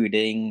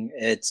 including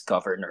its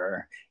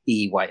governor,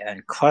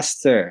 Iwayan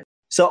Koster.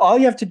 So all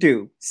you have to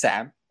do,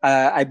 Sam,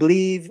 I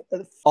believe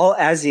all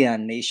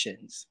ASEAN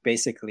nations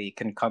basically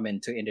can come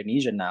into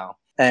Indonesia now.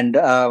 And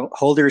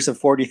holders of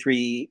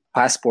 43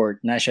 passport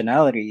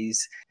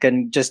nationalities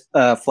can just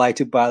fly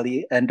to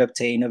Bali and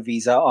obtain a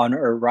visa on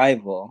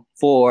arrival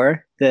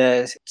for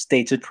the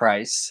stated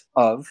price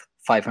of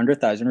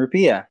 500,000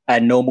 rupiah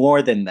and no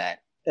more than that.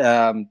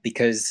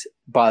 Because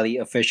Bali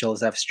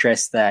officials have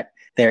stressed that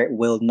there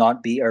will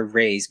not be a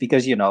raise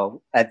because,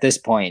 at this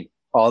point,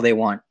 all they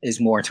want is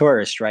more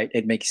tourists, right?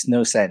 It makes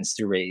no sense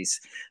to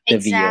raise the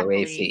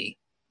VOA fee.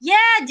 Yeah,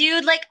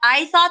 dude,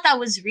 I thought that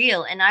was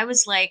real. And I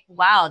was like,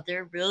 wow,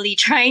 they're really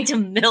trying to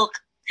milk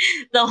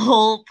the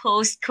whole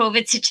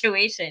post-COVID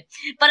situation.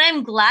 But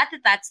I'm glad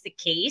that that's the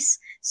case.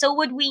 So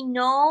would we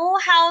know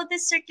how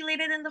this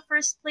circulated in the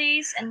first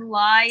place and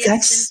why it's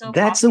been so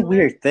That's popular? a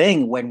weird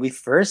thing. When we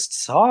first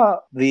saw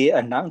the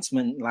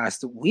announcement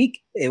last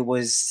week, it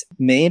was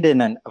made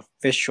in an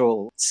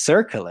official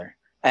circular.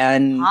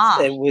 And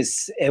it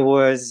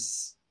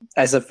was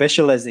as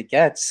official as it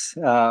gets.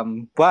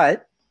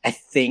 But I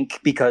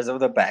think because of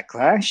the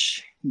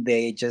backlash,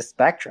 they just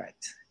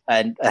backtracked.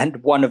 and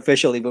one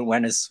official even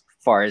went as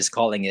far as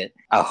calling it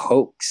a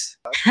hoax.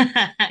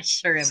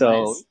 Sure it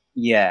So was.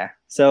 yeah,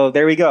 so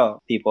there we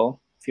go,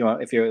 people. If you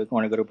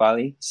want to go to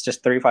Bali, it's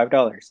just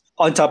 $35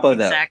 on top of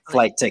the Exactly.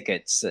 flight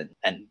tickets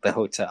and the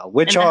hotel,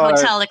 which And the are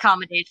hotel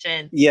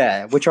accommodation.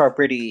 which are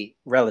pretty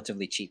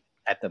relatively cheap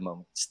at the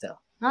moment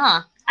still.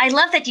 Huh. I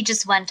love that you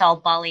just went all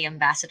Bali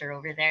ambassador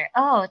over there.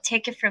 Oh,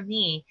 take it from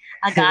me,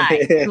 a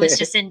guy who was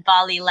just in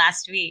Bali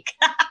last week.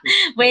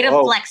 Way to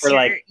flex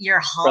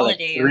your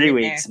holiday for like 3 over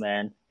weeks,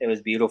 man. It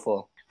was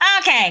beautiful.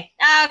 there.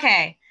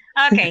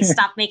 Okay.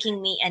 Stop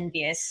making me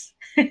envious.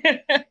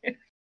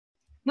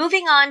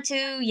 Moving on to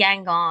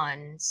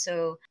Yangon.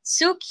 So,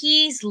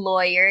 Suki's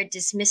lawyer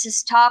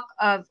dismisses talk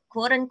of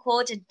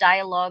quote-unquote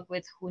dialogue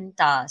with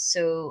junta.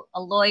 So,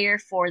 a lawyer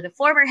for the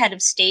former head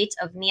of state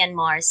of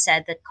Myanmar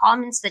said that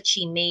comments that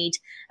she made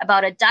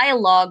about a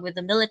dialogue with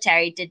the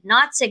military did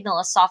not signal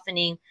a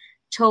softening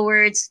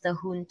towards the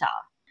junta.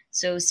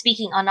 So,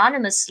 speaking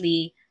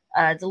anonymously,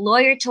 the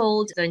lawyer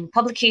told the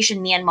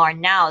publication Myanmar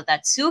Now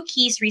that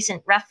Suki's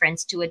recent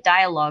reference to a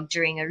dialogue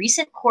during a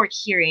recent court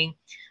hearing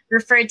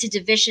referred to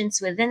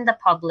divisions within the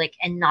public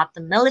and not the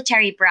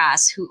military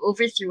brass who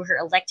overthrew her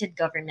elected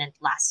government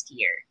last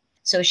year.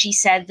 So she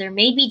said, there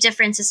may be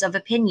differences of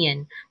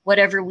opinion.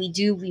 Whatever we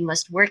do, we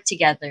must work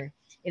together.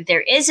 If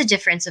there is a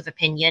difference of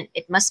opinion,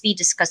 it must be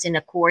discussed in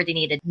a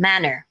coordinated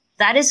manner.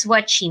 That is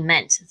what she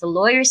meant, the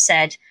lawyer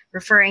said,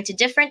 referring to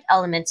different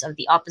elements of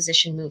the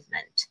opposition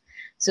movement.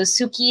 So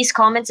Suki's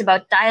comments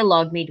about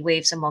dialogue made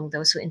waves among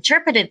those who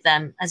interpreted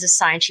them as a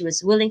sign she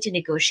was willing to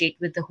negotiate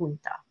with the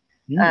junta.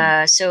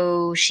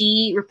 So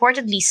she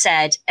reportedly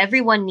said,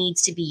 everyone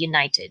needs to be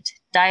united.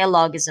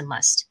 Dialogue is a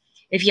must.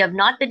 If you have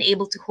not been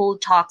able to hold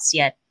talks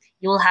yet,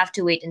 you will have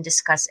to wait and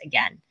discuss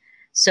again.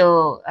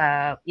 So,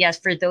 yes,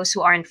 for those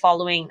who aren't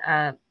following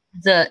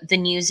the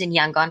news in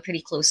Yangon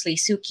pretty closely,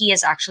 Suki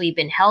has actually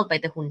been held by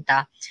the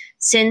junta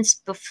since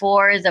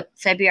before the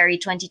February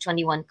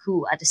 2021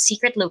 coup at a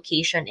secret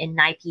location in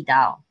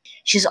Naypyidaw.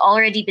 She's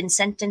already been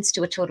sentenced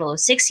to a total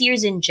of 6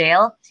 years in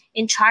jail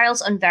in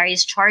trials on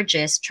various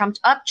charges,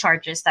 trumped-up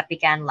charges that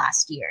began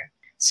last year.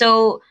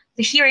 So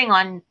the hearing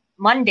on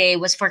Monday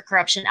was for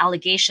corruption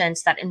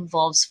allegations that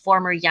involves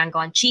former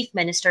Yangon Chief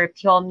Minister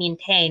Phyo Min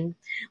Thein,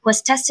 who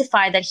has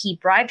testified that he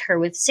bribed her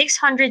with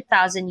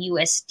 600,000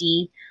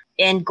 USD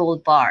in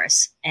gold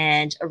bars,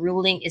 and a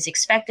ruling is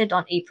expected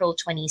on April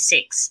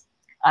 26.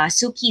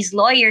 Suki's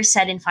lawyer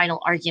said in final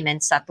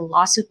arguments that the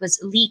lawsuit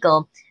was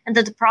illegal and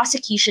that the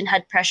prosecution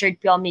had pressured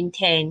Phyo Min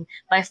Thein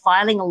by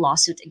filing a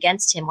lawsuit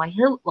against him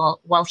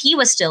while he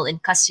was still in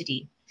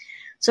custody.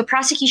 So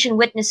prosecution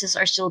witnesses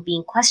are still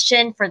being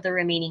questioned for the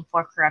remaining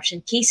 4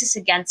 corruption cases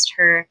against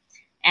her.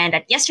 And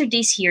at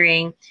yesterday's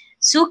hearing,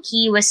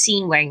 Suki was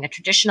seen wearing a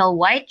traditional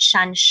white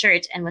shan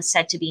shirt and was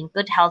said to be in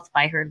good health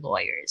by her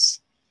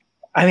lawyers.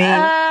 I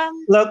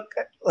mean, look,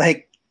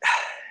 like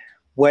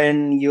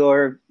when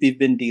you've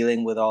been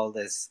dealing with all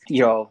this,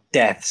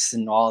 deaths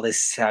and all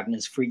this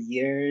sadness for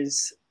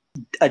years,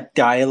 a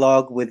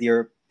dialogue with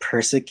your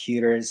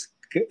persecutors,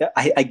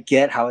 I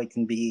get how it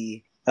can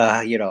be,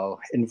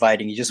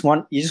 inviting. You just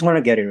want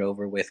to get it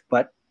over with.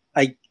 But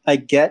I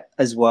get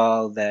as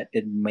well that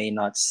it may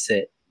not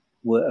sit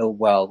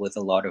well with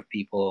a lot of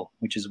people,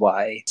 which is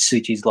why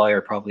Suchi's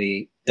lawyer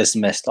probably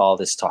dismissed all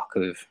this talk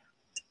of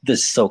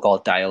this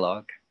so-called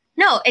dialogue.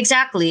 No,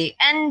 exactly.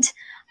 And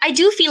I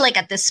do feel like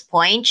at this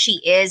point,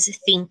 she is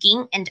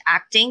thinking and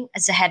acting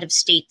as a head of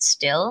state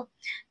still.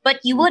 But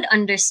you would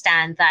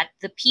understand that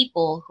the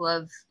people who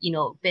have,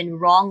 been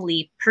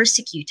wrongly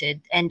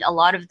persecuted, and a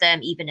lot of them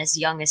even as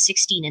young as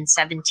 16 and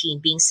 17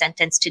 being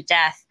sentenced to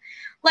death.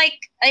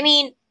 Like, I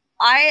mean,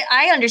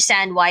 I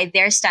understand why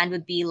their stand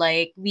would be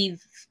like,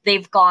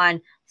 they've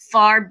gone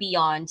far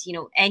beyond,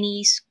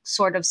 any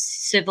sort of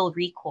civil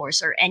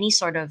recourse or any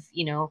sort of,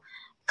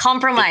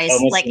 compromise,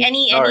 diplomacy. Like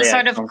any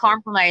sort of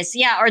compromise.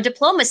 Yeah, or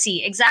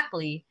diplomacy,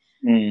 exactly.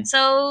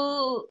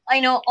 So,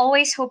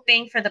 always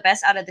hoping for the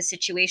best out of the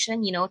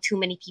situation. Too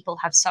many people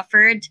have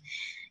suffered.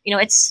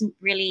 It's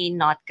really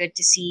not good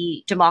to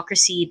see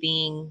democracy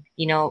being,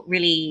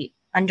 really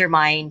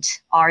undermined,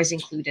 ours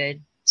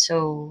included.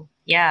 So,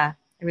 yeah,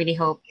 I really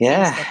hope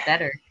things get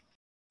better.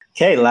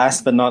 Okay,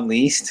 last but not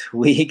least,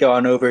 we go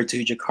on over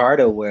to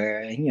Jakarta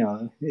where,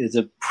 it's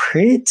a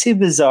pretty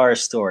bizarre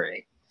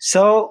story.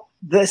 So,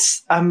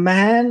 a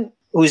man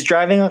who's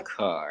driving a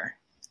car,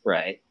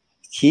 right?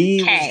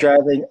 He was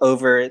driving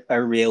over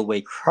a railway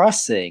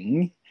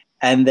crossing,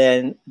 and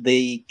then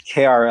the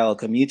KRL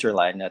commuter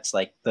line, that's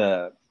like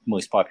the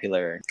most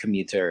popular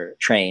commuter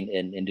train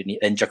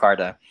in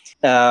Jakarta,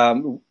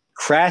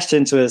 crashed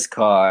into his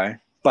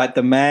car, but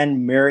the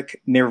man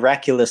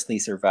miraculously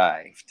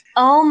survived.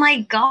 Oh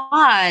my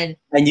God.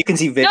 And you can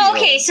see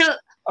videos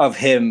of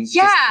him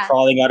just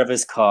crawling out of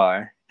his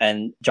car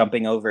and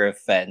jumping over a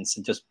fence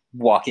and just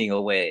walking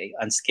away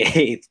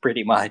unscathed,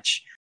 pretty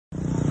much.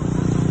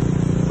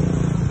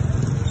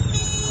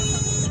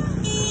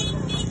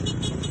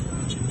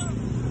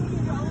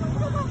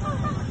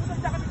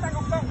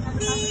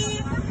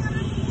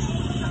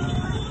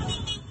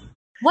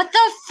 What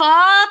the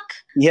fuck?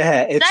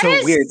 Yeah, it's That so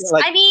is, weird.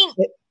 Like, I mean,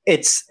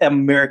 it's a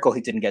miracle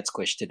he didn't get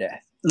squished to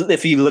death.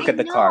 If you look I at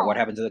the car, what know.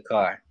 happened to the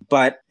car?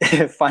 But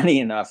funny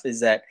enough is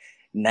that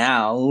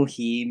now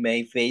he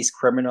may face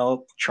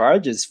criminal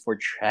charges for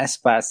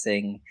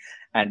trespassing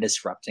and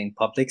disrupting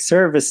public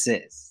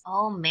services.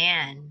 Oh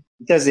man.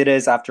 Because it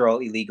is, after all,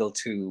 illegal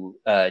to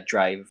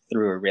drive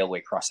through a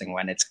railway crossing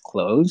when it's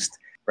closed,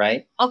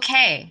 right?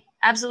 Okay.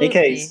 Okay,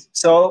 Absolutely.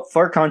 so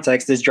for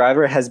context, this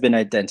driver has been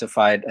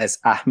identified as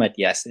Ahmed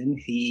Yassin.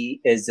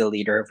 He is the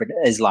leader of an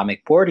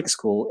Islamic boarding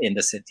school in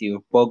the city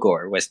of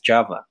Bogor, West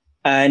Java.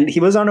 And he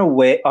was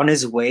on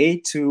his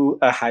way to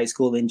a high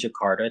school in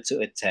Jakarta to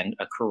attend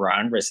a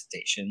Quran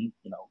recitation,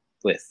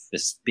 with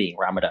this being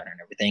Ramadan and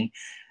everything.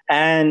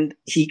 And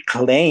he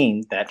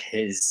claimed that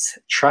his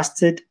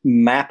trusted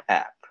map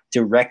app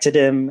directed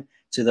him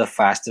to the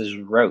fastest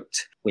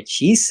route, which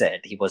he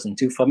said he wasn't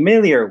too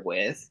familiar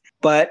with.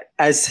 But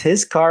as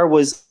his car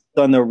was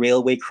on a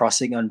railway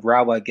crossing on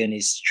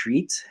Rawageni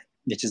Street,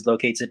 which is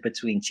located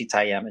between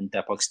Chitayam and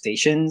Depok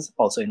stations,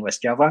 also in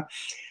West Java,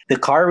 the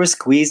car was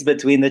squeezed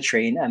between the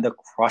train and the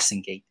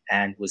crossing gate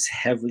and was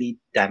heavily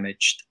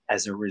damaged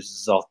as a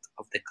result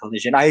of the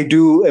collision. I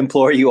do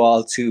implore you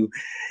all to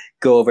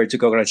go over to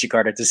Coconut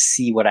Jakarta to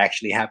see what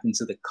actually happened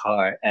to the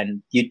car,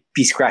 and you'd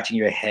be scratching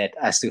your head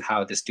as to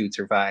how this dude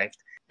survived.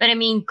 But I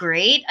mean,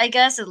 great, I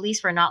guess. At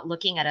least we're not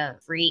looking at a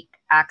freak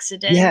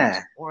accident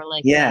Yeah. or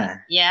like Yeah.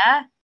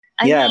 yeah.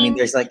 I mean,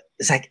 there's I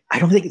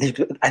don't think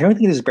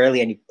there's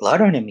barely any blood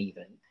on him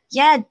even.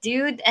 Yeah,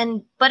 dude.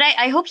 But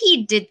I hope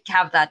he did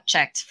have that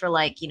checked for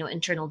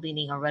internal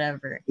bleeding or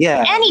whatever.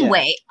 Yeah.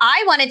 Anyway,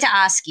 I wanted to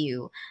ask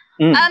you,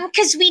 Mm.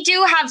 because we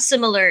do have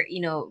similar,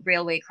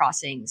 railway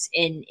crossings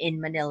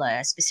in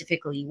Manila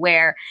specifically,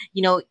 where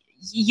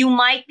you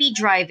might be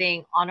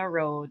driving on a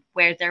road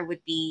where there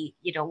would be,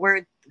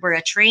 where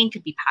a train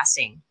could be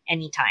passing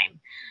anytime.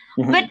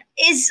 Mhm. But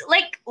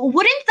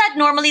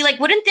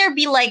wouldn't there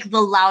be like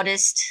the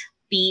loudest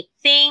beep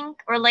thing,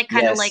 or like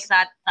kind of Yes. like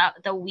that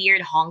the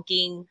weird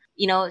honking,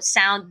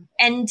 sound,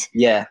 and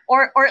Yeah.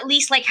 or at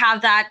least like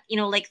have that,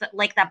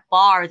 like that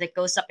bar that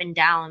goes up and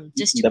down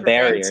just to The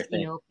prevent, barrier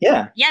thing.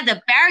 Yeah. yeah,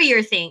 the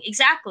barrier thing,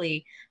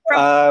 exactly, from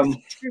Um,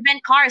 to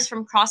prevent cars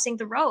from crossing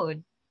the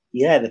road.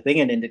 yeah, the thing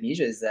in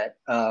Indonesia is that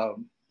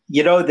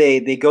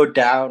they go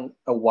down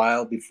a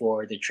while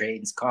before the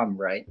trains come,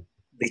 right?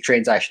 The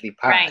trains actually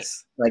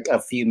pass like a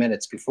few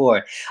minutes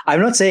before. I'm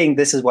not saying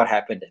this is what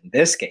happened in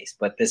this case,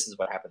 but this is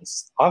what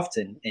happens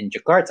often in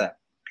Jakarta.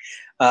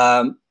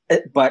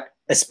 But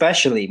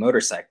especially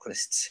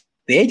motorcyclists,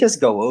 they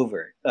just go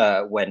over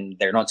when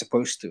they're not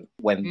supposed to,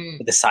 when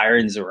the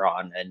sirens are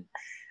on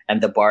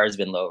and the bar has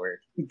been lowered.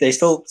 They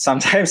still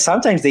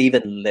sometimes they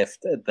even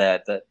lift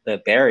the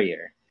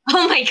barrier.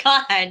 Oh my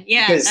god,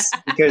 yeah.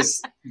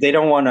 because they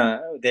don't want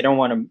to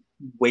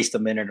waste a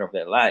minute of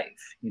their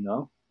life.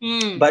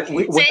 But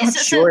we're not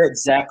sure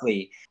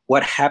exactly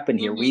what happened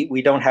here.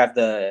 We don't have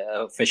the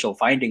official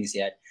findings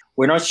yet.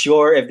 We're not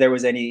sure if there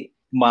was any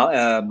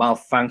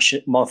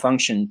malfunction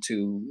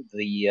to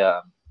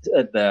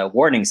the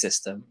warning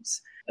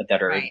systems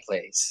that are in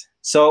place.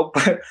 So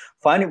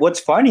what's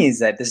funny is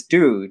that this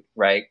dude,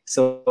 right?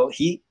 So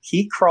he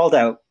crawled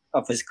out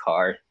of his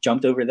car,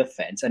 jumped over the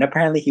fence, and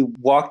apparently he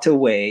walked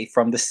away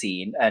from the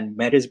scene and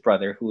met his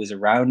brother, who was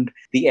around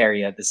the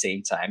area at the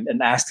same time,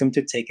 and asked him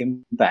to take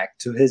him back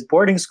to his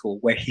boarding school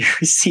where he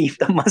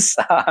received a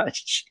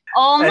massage.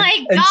 Oh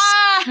my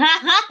god!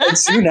 And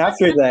soon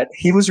after that,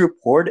 he was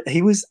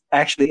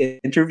actually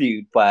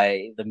interviewed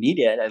by the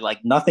media, and like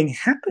nothing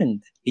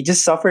happened. He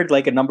just suffered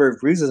like a number of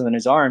bruises on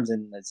his arms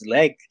and his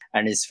leg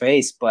and his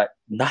face, but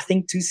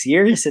nothing too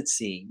serious, it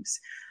seems.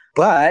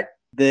 But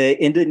the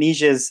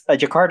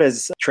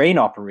Jakarta's train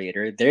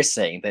operator, they're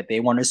saying that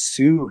they want to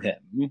sue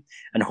him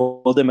and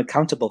hold him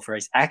accountable for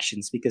his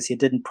actions because he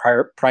didn't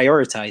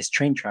prioritize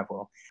train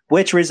travel,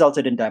 which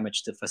resulted in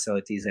damage to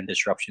facilities and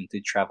disruption to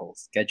travel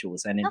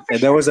schedules. And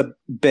there was a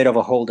bit of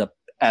a holdup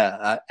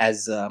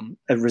as a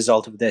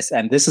result of this.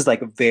 And this is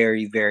like a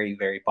very, very,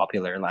 very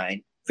popular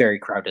line, very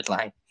crowded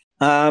line.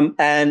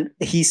 And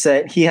he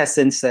has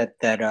since said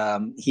that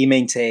he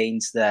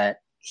maintains that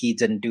he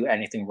didn't do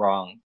anything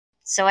wrong.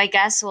 So I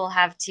guess we'll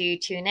have to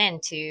tune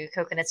in to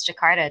Coconuts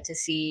Jakarta to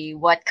see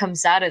what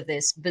comes out of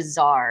this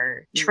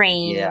bizarre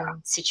train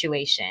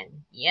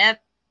situation.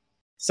 Yep.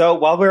 So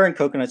while we're in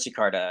Coconuts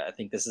Jakarta, I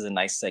think this is a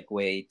nice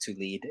segue to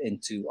lead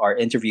into our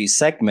interview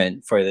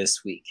segment for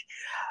this week.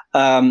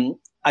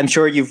 I'm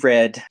sure you've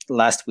read,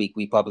 last week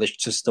we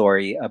published a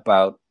story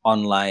about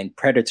online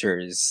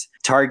predators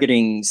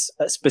targeting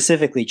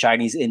specifically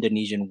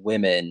Chinese-Indonesian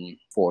women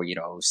for,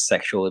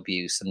 sexual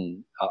abuse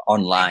and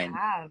online.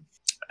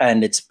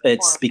 And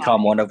it's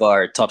become one of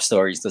our top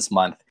stories this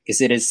month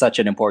because it is such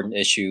an important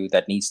issue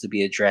that needs to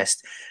be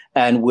addressed.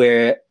 And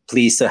we're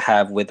pleased to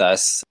have with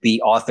us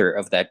the author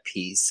of that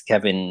piece,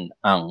 Kevin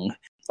Ang,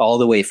 all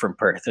the way from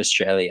Perth,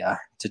 Australia,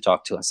 to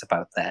talk to us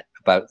about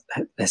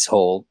this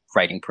whole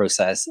writing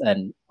process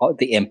and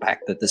the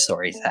impact that the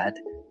story's had.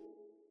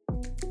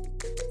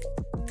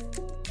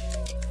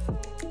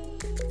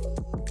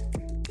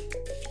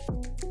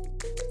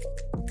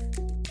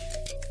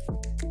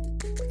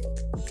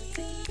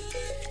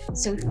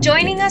 So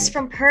joining us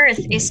from Perth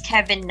is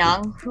Kevin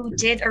Nung, who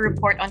did a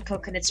report on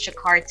Coconuts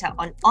Jakarta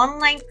on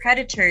online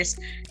predators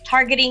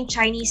targeting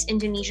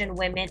Chinese-Indonesian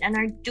women and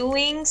are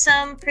doing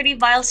some pretty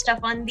vile stuff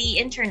on the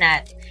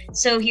internet.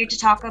 So here to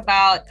talk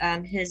about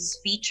his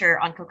feature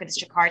on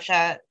Coconuts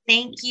Jakarta.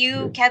 Thank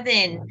you,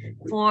 Kevin,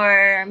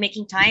 for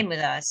making time with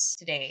us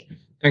today.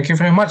 Thank you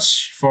very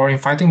much for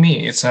inviting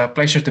me. It's a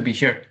pleasure to be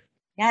here.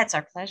 Yeah, it's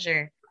our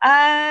pleasure.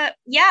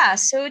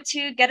 So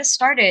to get us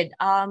started,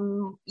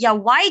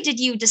 why did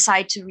you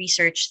decide to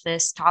research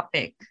this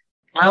topic?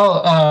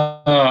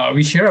 Well,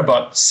 we hear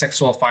about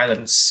sexual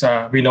violence.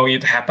 We know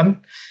it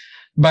happened.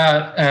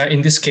 But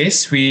in this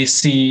case, we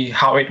see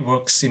how it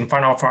works in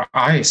front of our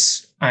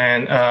eyes.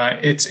 And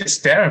it's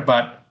there,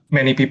 but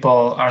many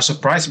people are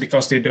surprised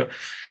because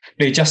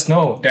they just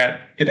know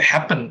that it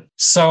happened.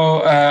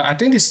 So I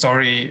think the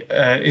story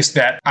is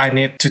that I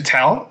need to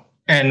tell.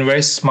 And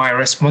where's my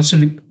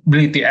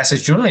responsibility as a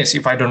journalist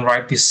if I don't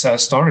write this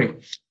story?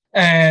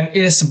 And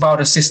it is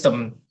about a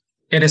system.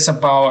 It is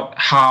about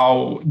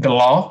how the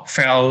law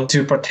failed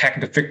to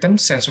protect the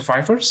victims and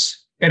survivors.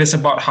 It is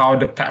about how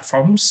the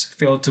platforms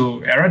fail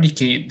to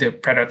eradicate the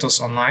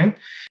predators online.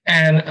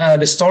 And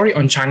the story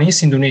on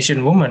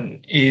Chinese-Indonesian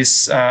women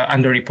is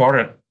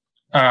underreported.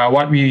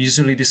 What we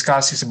usually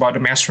discuss is about the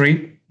mass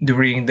rape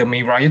during the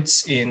May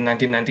riots in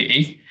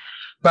 1998.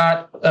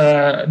 But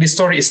this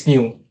story is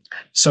new.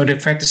 So the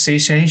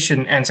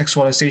fetishization and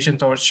sexualization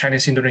towards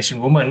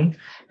Chinese-Indonesian women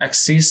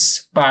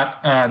exists,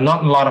 but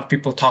not a lot of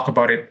people talk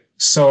about it.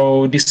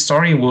 So this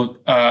story will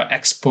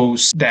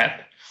expose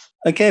that.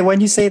 Okay, when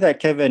you say that,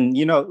 Kevin,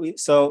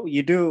 so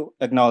you do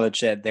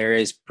acknowledge that there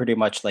is pretty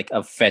much like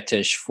a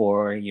fetish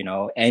for,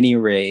 any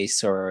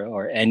race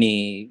or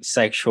any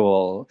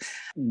sexual,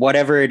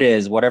 whatever it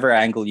is, whatever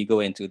angle you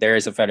go into, there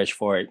is a fetish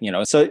for it,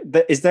 So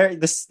is there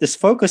this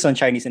focus on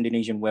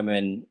Chinese-Indonesian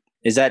women,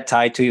 is that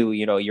tied to,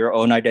 your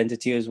own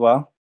identity as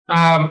well?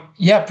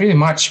 Yeah, pretty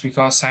much,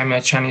 because I'm a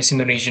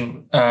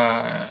Chinese-Indonesian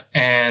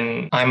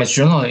and I'm a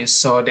journalist.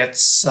 So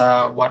that's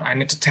what I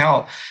need to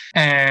tell.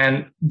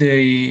 And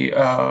the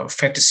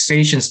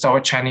fetishization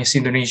toward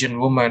Chinese-Indonesian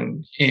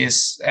women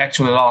is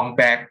actually long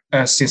back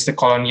since the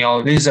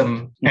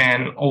colonialism.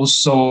 And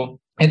also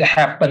it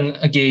happened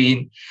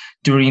again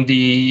during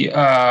the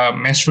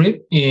mass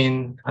rape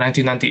in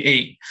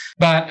 1998.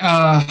 But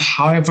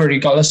however,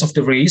 regardless of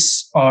the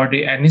race or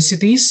the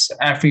ethnicities,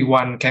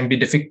 everyone can be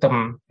the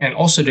victim, and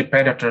also the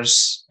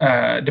predators.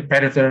 The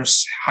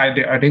predators hide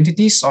their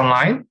identities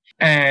online,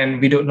 and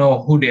we don't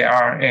know who they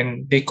are,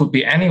 and they could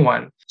be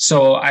anyone.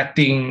 So I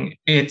think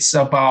it's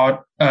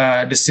about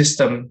the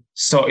system.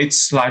 So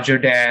it's larger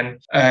than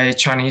a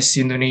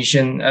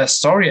Chinese-Indonesian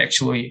story,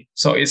 actually.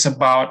 So it's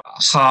about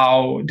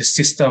how the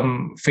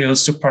system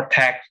fails to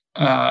protect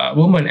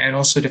women and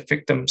also the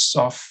victims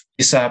of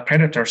these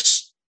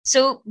predators.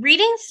 So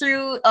reading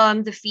through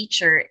the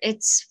feature,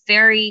 it's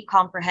very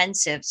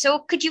comprehensive. So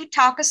could you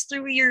talk us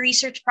through your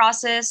research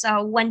process?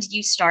 When did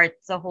you start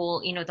the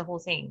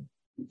whole thing?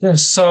 Yeah,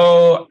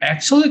 so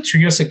actually 3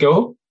 years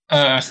ago,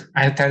 I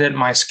attended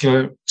my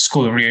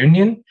school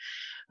reunion.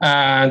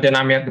 Then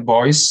I met the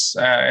boys.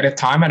 At the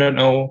time, I don't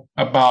know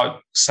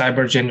about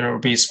cyber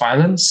gender-based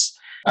violence.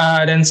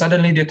 Then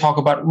suddenly they talk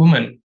about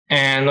women,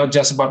 and not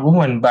just about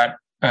women, but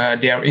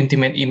their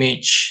intimate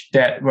image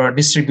that were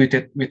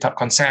distributed without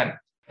consent.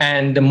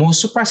 And the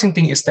most surprising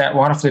thing is that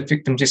one of the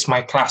victims is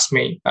my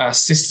classmate,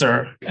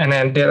 sister. And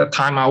then at the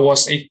time I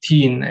was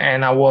 18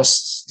 and I was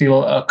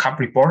still a cub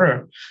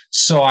reporter.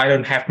 So I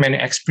don't have many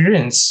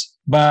experience,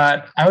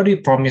 but I already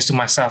promised to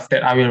myself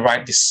that I will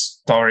write this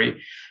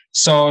story.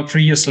 So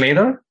 3 years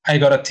later, I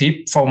got a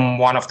tip from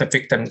one of the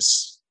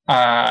victims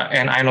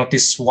and I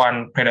noticed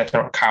one predator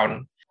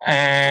account.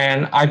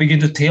 And I began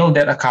to tail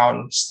that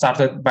account,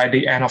 started by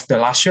the end of the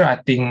last year. I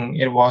think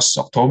it was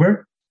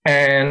October.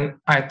 And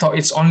I thought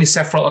it's only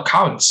several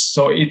accounts,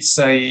 so it's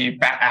a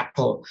bad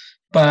apple.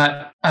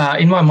 But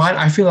in my mind,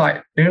 I feel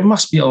like there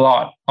must be a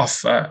lot of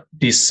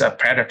these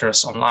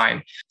predators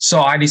online.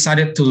 So I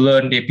decided to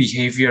learn their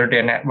behavior,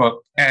 their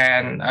network,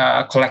 and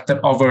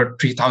collected over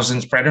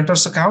 3,000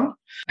 predators account.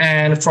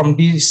 And from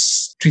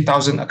these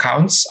 3,000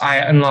 accounts, I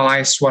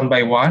analyzed one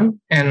by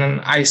one,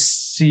 and I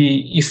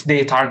see if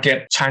they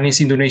target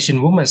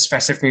Chinese-Indonesian women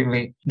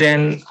specifically.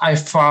 Then I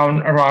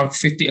found around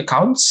 50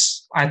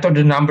 accounts. I thought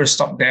the number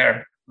stopped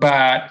there,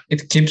 but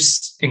it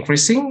keeps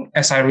increasing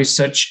as I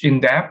research in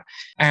depth.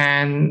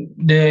 And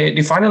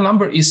the final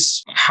number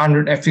is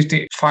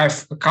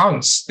 155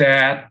 accounts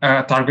that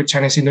target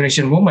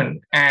Chinese-Indonesian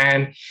women,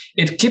 and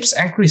it keeps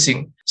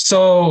increasing.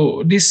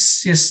 So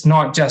this is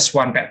not just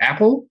one bad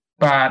apple,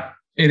 but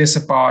it is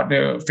about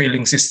the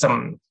failing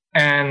system.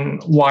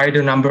 And why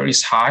the number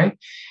is high?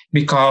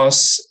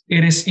 Because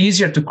it is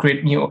easier to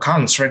create new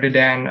accounts rather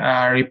than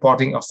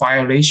reporting a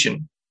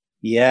violation.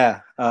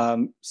 Yeah.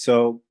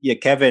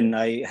 Kevin,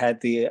 I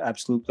had the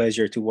absolute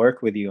pleasure to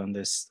work with you on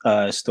this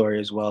story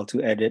as well,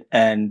 to edit.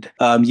 And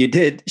you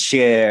did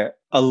share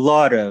a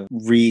lot of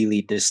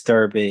really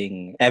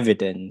disturbing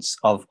evidence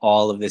of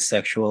all of this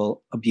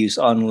sexual abuse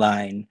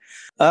online.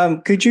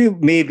 Could you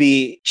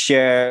maybe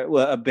share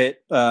a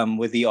bit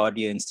with the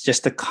audience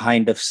just the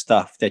kind of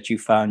stuff that you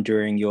found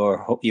during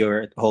your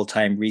whole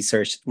time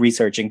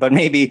researching, but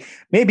maybe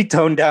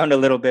tone down a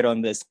little bit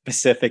on the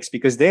specifics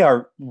because they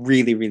are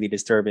really, really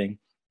disturbing.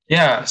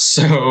 Yeah,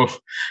 so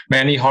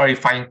many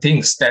horrifying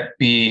things that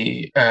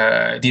we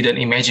didn't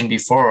imagine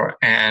before,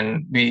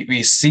 and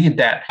we see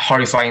that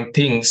horrifying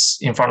things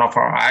in front of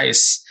our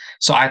eyes.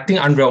 So I think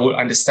Andrea will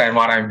understand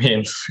what I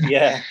mean.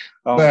 Yeah.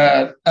 Oh,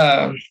 but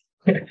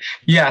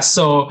yeah,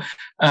 so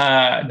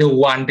the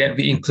one that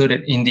we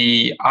included in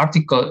the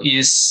article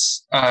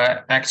is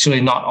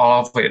actually not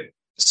all of it.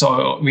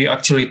 So we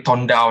actually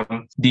toned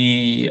down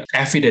the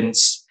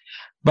evidence.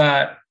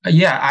 But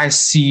yeah, I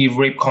see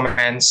rape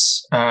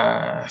comments,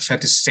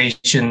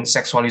 fetishization,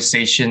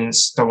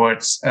 sexualizations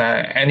towards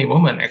any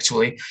woman,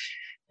 actually.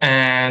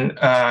 And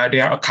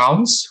there are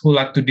accounts who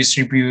like to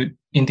distribute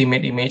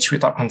intimate image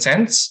without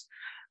consent.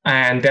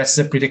 And that's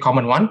a pretty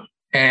common one.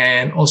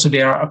 And also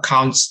there are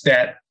accounts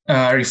that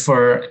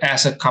refer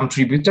as a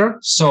contributor.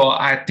 So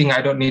I think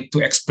I don't need to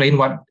explain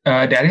what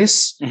that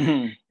is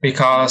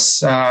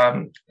because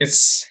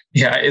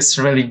it's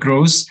really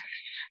gross.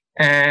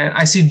 And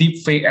I see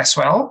deep fake as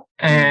well.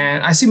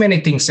 And I see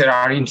many things that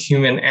are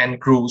inhuman and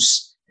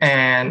gross.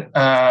 And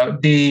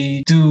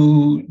they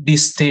do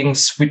these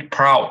things with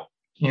pride.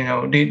 You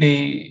know,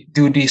 they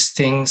do these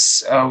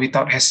things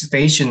without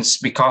hesitations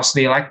because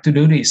they like to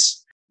do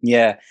this.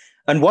 Yeah.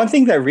 And one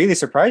thing that really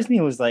surprised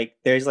me was like,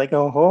 there's like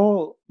a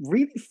whole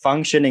really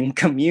functioning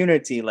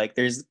community. Like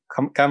there's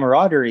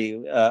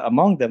camaraderie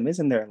among them,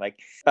 isn't there? Like,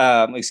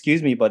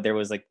 excuse me, but there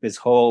was like this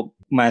whole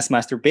mass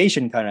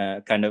masturbation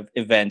kind of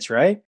events,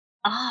 right?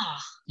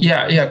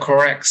 Yeah,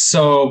 correct.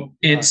 So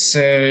it's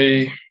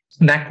a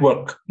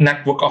network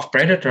of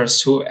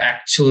predators who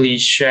actually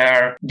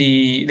share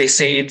they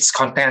say it's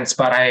contents,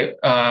 but I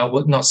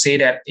would not say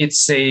that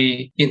it's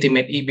a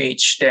intimate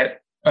image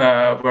that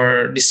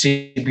were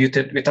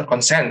distributed without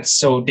consent.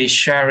 So they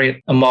share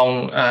it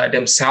among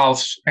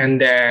themselves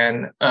and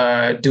then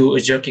do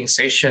jerking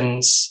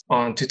sessions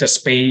on Twitter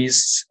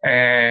Space,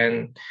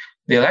 and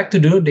they like to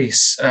do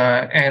this.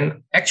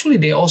 And actually,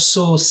 they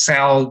also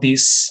sell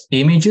these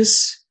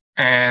images,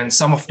 and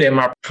some of them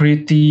are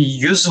pretty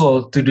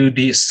usual to do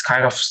this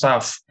kind of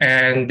stuff,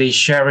 and they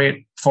share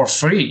it for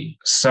free.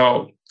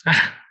 So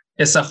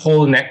it's a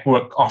whole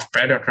network of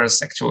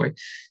predators, actually.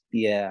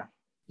 Yeah.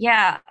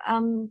 Yeah.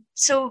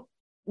 So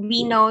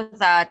we know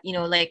that,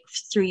 like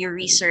through your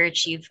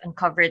research, you've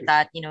uncovered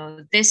that,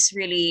 this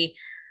really,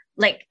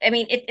 like, I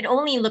mean, it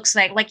only looks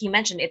like you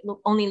mentioned,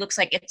 only looks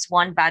like it's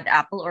one bad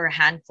apple or a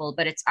handful,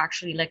 but it's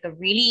actually like a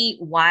really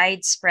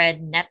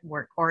widespread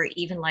network, or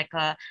even like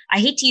I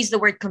hate to use the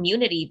word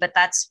community, but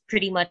that's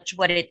pretty much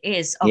what it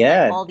is, of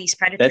like all these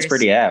predators that's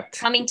pretty apt.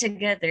 coming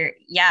together.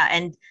 Yeah.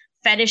 And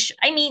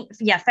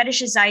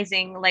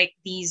fetishizing like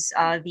these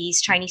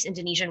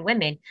Chinese-Indonesian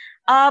women.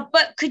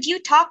 But could you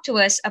talk to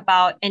us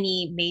about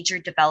any major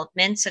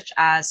developments, such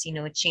as,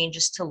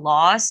 changes to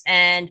laws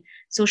and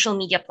social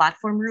media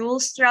platform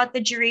rules throughout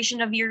the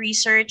duration of your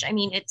research? I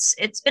mean,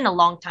 it's been a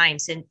long time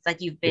since that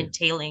you've been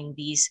tailing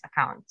these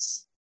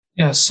accounts.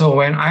 Yeah, so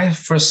when I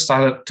first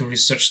started to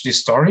research this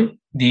story,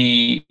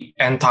 the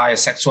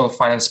anti-sexual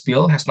violence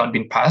bill has not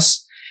been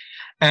passed.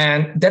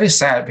 And that is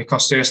sad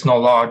because there is no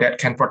law that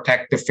can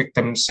protect the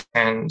victims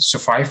and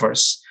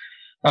survivors.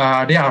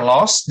 There are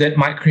laws that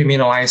might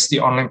criminalize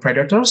the online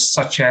predators,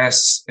 such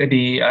as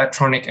the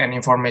Electronic and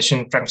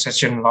Information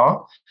Transaction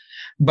Law,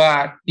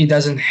 but it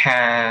doesn't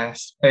have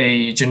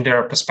a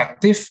gender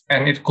perspective,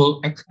 and it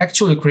could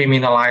actually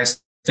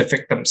criminalize the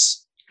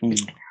victims.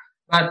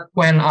 But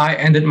when I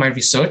ended my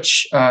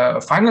research,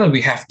 finally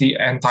we have the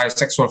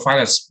anti-sexual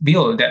violence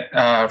bill that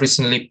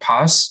recently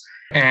passed.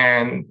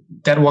 And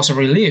that was a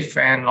relief.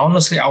 And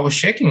honestly, I was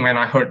shaking when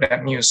I heard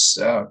that news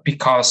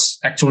because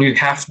actually we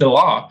have the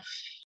law.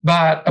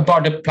 But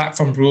about the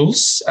platform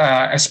rules,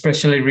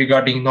 especially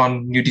regarding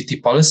non-nudity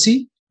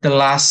policy, the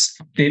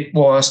last update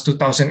was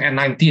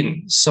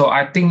 2019. So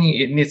I think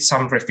it needs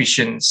some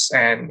revisions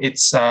and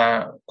it's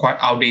quite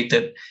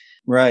outdated.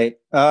 Right.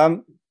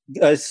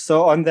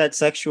 So on that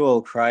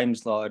sexual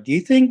crimes law, do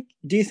you think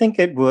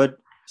it would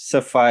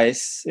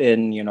suffice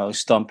in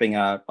stomping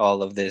out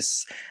all of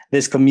this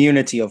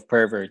community of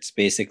perverts,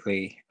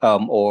 basically,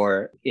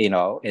 or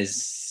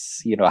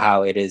is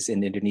how it is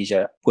in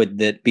Indonesia, would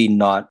that be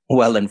not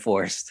well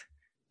enforced?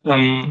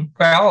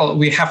 Well,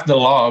 we have the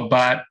law,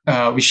 but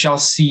we shall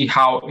see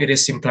how it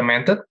is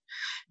implemented,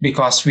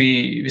 because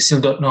we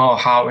still don't know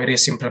how it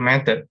is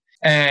implemented.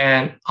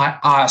 And I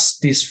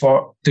asked this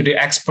to the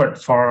expert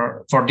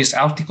for this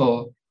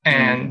article,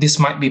 and this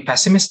might be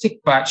pessimistic,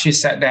 but she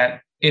said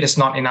that it is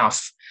not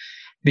enough,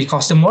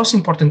 because the most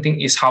important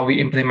thing is how we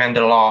implement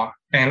the law,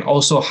 and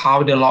also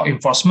how the law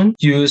enforcement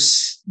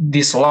use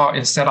this law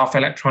instead of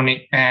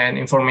electronic and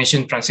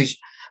information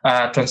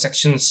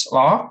transactions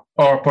law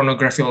or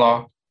pornography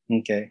law.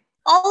 Okay.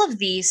 all of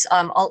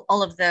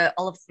the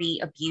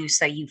abuse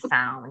that you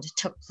found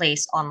took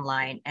place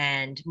online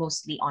and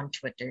mostly on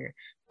Twitter.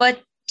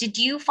 But did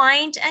you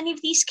find any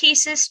of these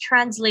cases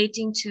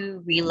translating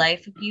to real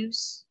life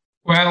abuse?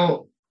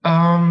 Well,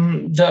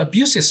 the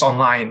abuse is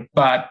online,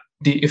 but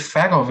the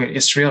effect of it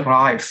is real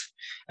life,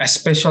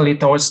 especially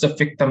towards the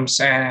victims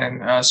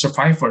and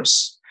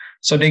survivors.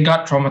 So they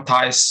got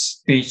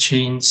traumatized, they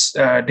changed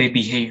their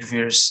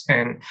behaviors,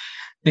 and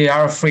they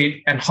are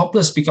afraid and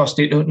hopeless because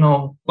they don't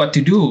know what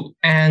to do.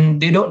 And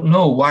they don't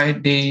know why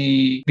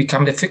they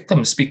become the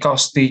victims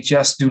because they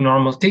just do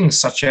normal things,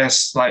 such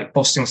as like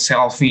posting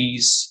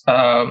selfies,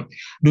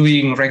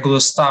 doing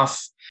regular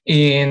stuff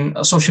in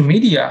social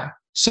media.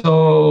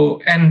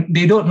 So, and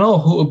they don't know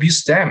who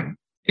abused them.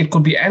 It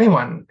could be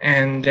anyone,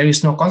 and there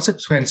is no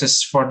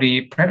consequences for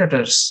the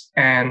predators.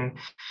 And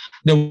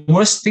the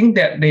worst thing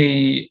that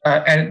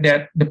and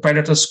that the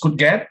predators could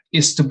get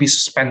is to be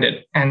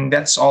suspended, and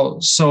that's all.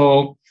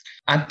 So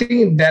I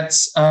think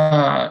that's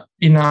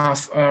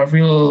enough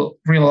real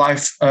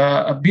life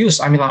abuse.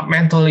 I mean, like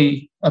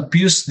mentally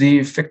abuse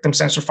the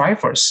victims and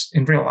survivors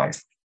in real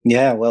life.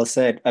 Yeah, well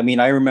said. I mean,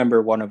 I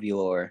remember one of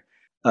your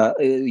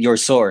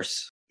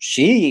source.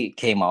 She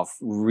came off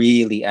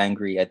really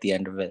angry at the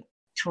end of it.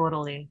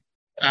 Totally.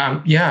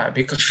 Yeah,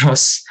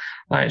 because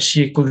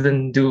she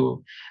couldn't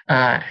do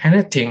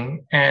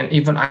anything. And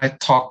even I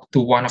talked to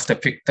one of the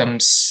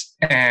victims,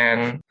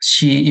 and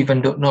she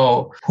even don't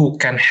know who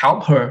can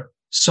help her.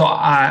 So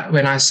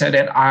when I said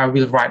that I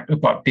will write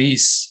about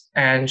this,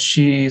 and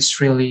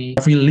she's really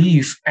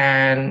relieved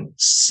and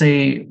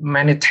say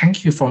many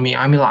thank you for me.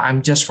 I mean, like,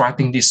 I'm just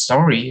writing this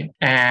story,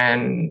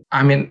 and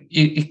I mean,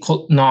 it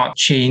could not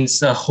change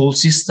the whole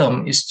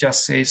system. It's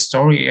just a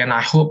story, and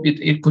I hope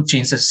it could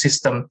change the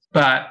system,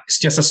 but it's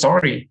just a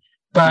story.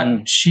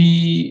 But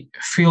she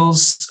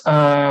feels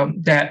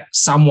that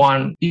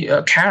someone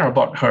care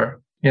about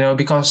her,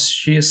 because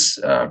she is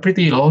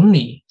pretty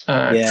lonely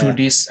through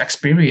this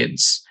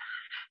experience.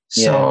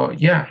 So,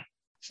 yeah.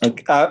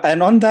 Okay.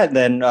 And on that,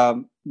 then,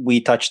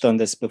 we touched on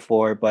this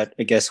before, but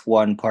I guess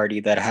one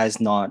party that has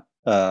not,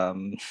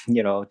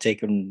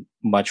 taken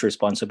much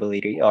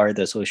responsibility are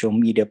the social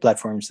media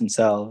platforms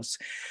themselves.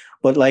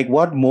 But like,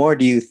 what more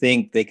do you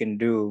think they can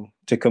do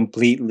to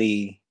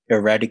completely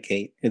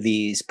eradicate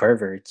these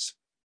perverts?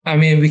 I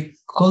mean, we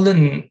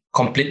couldn't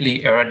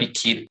completely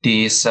eradicate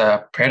these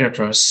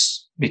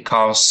predators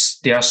because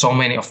there are so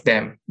many of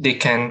them. They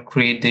can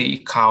create the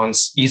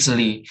accounts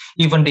easily.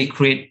 Even they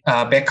create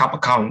backup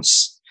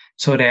accounts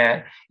so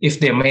that if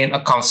their main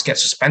accounts get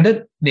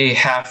suspended, they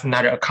have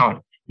another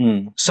account.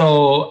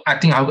 So I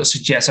think I would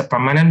suggest a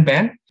permanent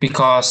ban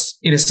because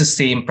it is the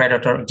same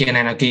predator again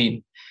and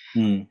again.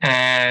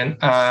 And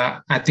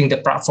I think the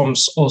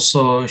platforms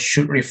also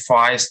should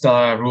revise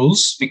the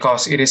rules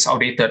because it is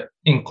outdated,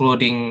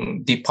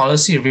 including the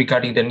policy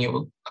regarding the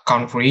new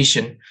account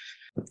creation.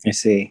 I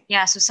see.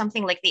 Yeah, so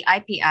something like the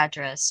IP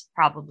address,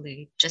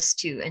 probably, just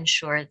to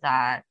ensure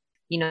that,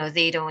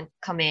 they don't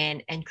come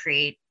in and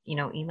create,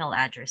 email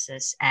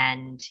addresses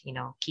and,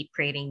 keep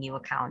creating new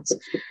accounts.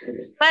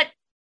 But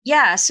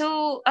yeah,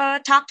 so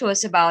talk to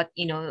us about,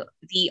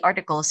 the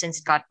article since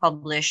it got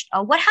published.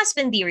 What has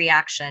been the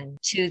reaction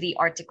to the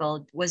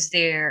article? Was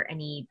there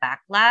any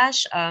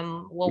backlash?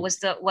 What was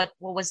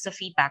the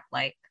feedback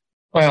like?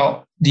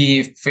 Well,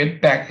 the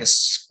feedback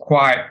is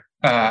quite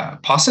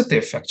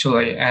positive,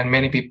 actually, and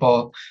many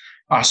people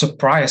are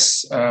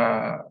surprised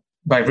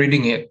by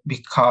reading it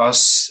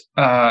because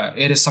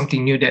it is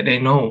something new that they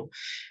know.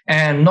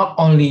 And not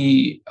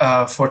only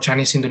for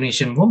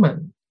Chinese-Indonesian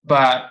women,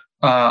 but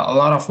a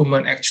lot of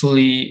women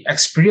actually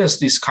experience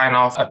this kind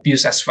of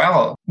abuse as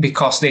well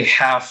because they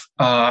have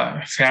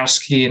fair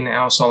skin and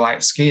also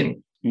light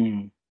skin.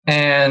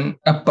 And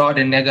about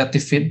the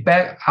negative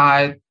feedback,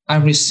 I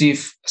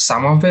received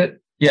some of it.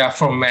 Yeah,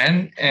 from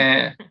men,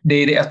 and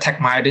they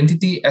attack my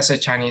identity as a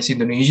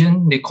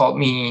Chinese-Indonesian. They called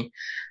me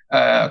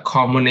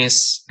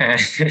communist and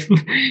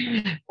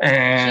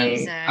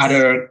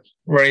other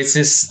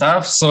racist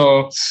stuff.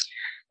 So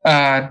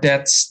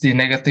that's the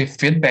negative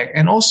feedback.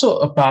 And also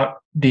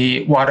about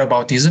the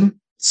whataboutism.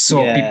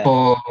 So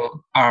people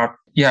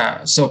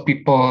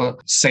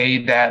say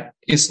that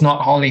it's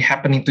not only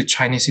happening to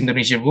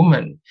Chinese-Indonesian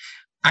women.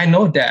 I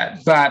know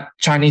that, but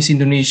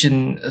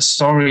Chinese-Indonesian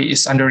story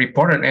is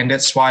underreported, and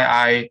that's why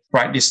I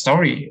write this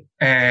story.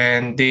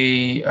 And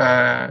they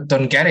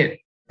don't get it.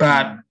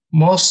 But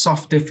most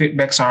of the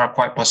feedbacks are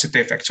quite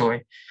positive,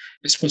 actually,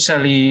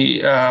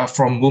 especially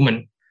from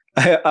women.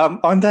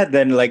 On that,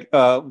 then, like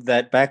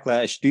that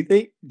backlash, do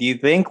you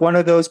think one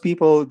of those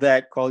people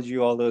that called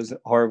you all those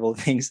horrible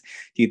things,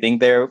 do you think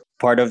they're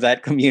part of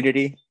that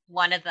community?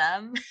 One of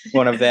them.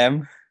 One of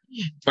them.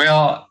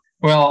 Well,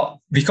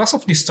 because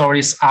of these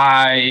stories,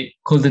 I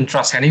couldn't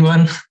trust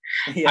anyone.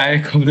 Yeah. I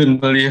couldn't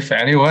believe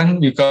anyone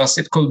because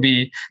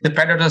the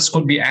predators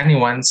could be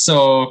anyone.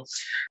 So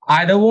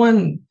I don't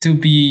want to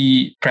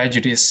be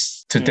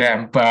prejudiced to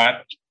them,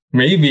 but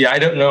maybe, I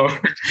don't know.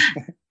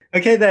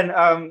 Okay, then,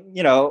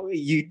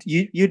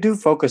 you do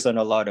focus on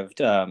a lot of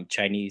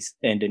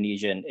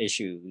Chinese-Indonesian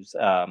issues,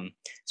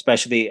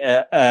 especially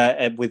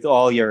with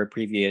all your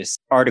previous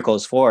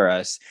articles for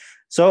us.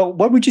 So,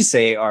 what would you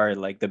say are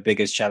like the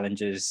biggest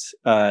challenges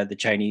the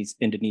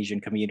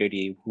Chinese-Indonesian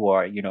community, who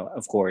are,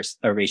 of course,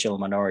 a racial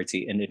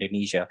minority in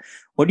Indonesia?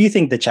 What do you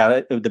think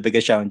the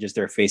biggest challenges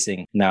they're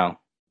facing now?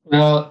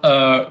 Well,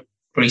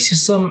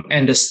 racism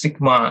and the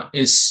stigma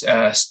is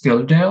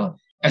still there,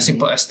 as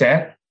simple as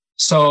that.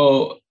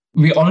 So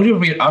we only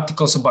read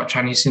articles about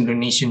Chinese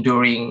Indonesian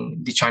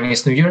during the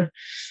Chinese New Year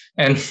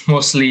and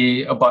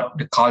mostly about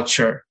the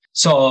culture.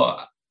 So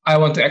I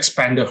want to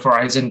expand the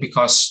horizon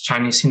because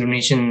Chinese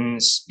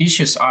Indonesians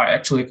issues are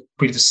actually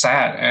pretty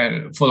sad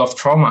and full of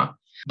trauma,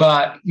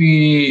 but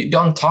we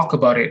don't talk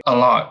about it a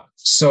lot.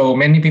 So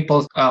many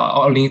people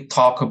only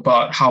talk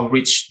about how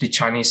rich the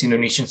Chinese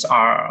Indonesians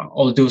are,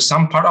 although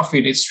some part of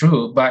it is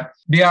true, but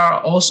there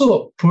are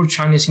also poor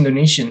Chinese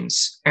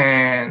Indonesians.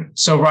 And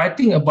so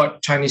writing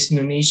about Chinese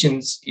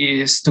Indonesians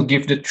is to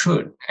give the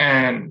truth.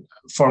 And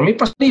for me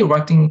personally,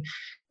 writing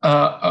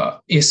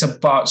is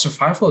about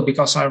survival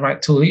because I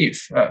write to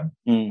live.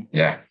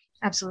 Yeah.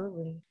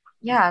 Absolutely.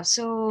 Yeah,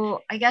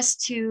 so I guess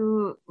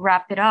to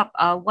wrap it up,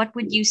 what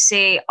would you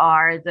say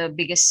are the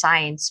biggest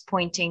signs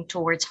pointing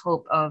towards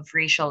hope of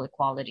racial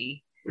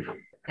equality,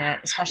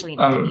 especially in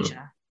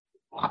Indonesia?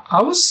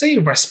 I would say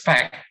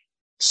respect.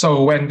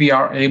 So when we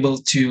are able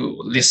to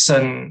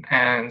listen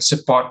and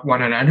support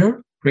one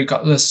another,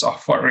 regardless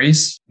of what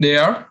race they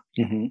are.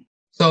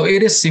 So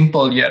it is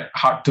simple yet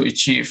hard to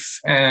achieve.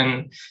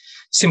 And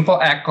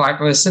simple act like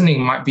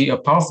listening might be a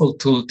powerful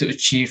tool to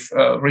achieve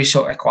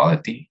racial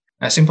equality.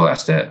 As simple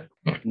as that.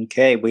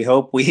 Okay, we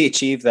hope we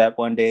achieve that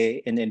one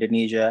day in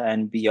Indonesia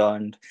and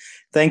beyond.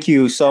 Thank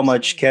you so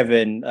much,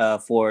 Kevin,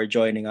 for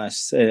joining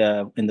us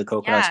in the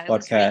Coconuts podcast.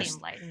 Was really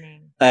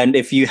enlightening. And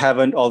if you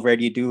haven't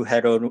already, do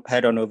head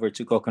on over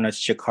to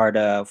Coconuts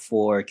Jakarta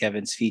for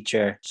Kevin's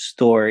feature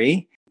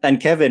story. And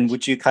Kevin,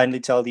 would you kindly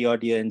tell the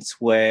audience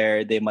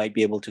where they might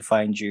be able to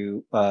find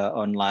you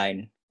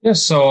online?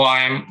 Yes, so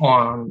I'm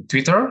on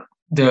Twitter.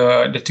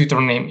 The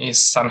Twitter name is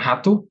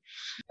Sanhatu.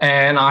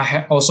 And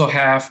I also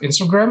have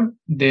Instagram.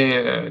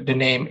 The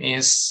name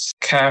is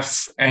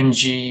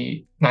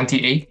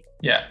KevNG98.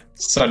 Yeah,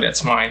 so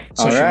that's my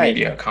social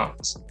media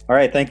accounts. All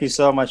right, thank you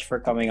so much for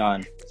coming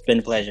on. It's been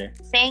a pleasure.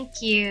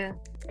 Thank you.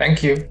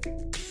 Thank you.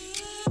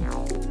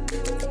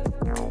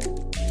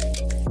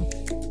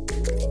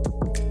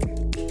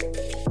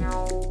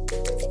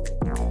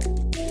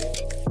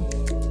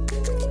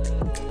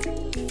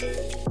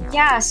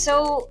 Yeah,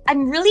 so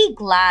I'm really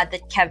glad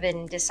that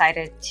Kevin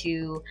decided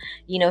to,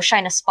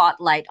 shine a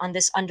spotlight on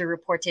this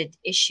underreported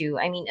issue.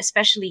 I mean,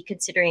 especially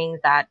considering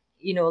that,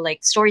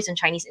 like stories on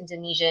Chinese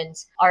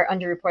Indonesians are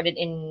underreported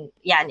in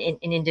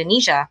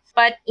Indonesia.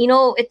 But,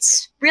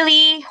 it's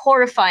really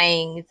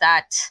horrifying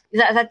that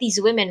these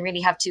women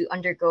really have to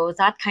undergo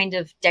that kind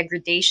of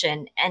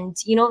degradation. And,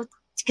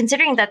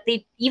 considering that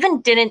they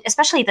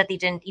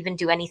didn't even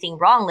do anything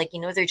wrong, like,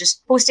 they're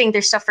just posting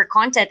their stuff for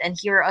content, and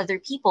here are other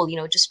people,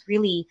 just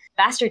really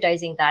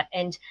bastardizing that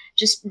and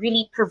just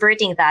really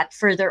perverting that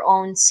for their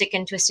own sick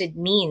and twisted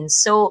means.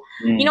 So,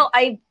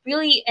 I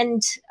really,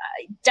 and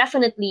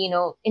definitely,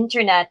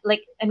 internet,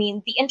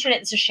 the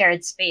internet is a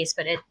shared space,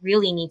 but it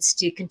really needs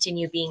to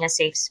continue being a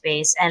safe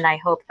space. And I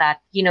hope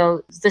that,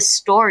 the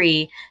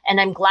story,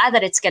 and I'm glad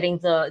that it's getting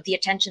the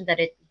attention that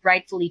it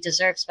rightfully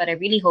deserves, but I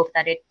really hope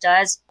that it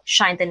does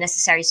shine the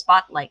necessary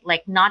spotlight,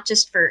 like not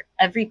just for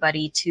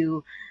everybody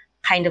to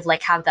kind of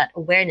like have that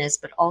awareness,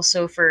 but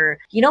also for,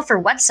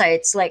 for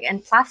websites like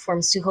and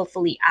platforms to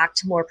hopefully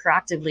act more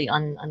proactively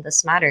on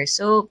this matter.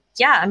 So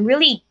yeah, I'm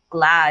really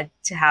glad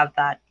to have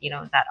that,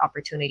 that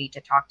opportunity to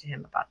talk to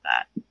him about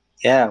that.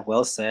 Yeah,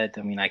 well said.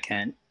 I mean, I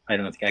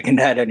don't think I can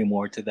add any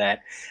more to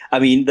that. I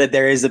mean, that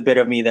there is a bit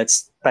of me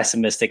that's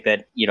pessimistic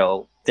that,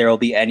 there will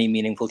be any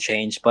meaningful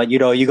change, but you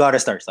got to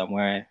start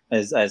somewhere,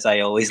 as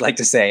I always like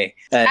to say.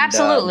 And,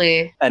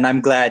 absolutely. And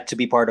I'm glad to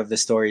be part of the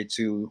story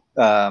to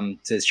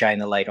shine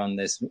a light on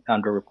this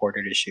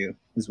underreported issue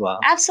as well.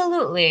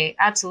 Absolutely.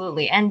 And at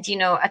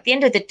the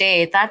end of the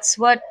day, that's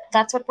what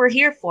we're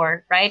here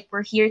for, right?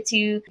 We're here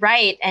to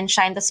write and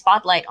shine the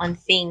spotlight on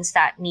things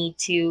that need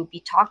to be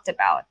talked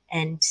about.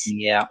 And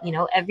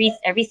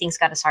everything's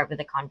got to start with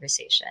a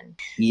conversation.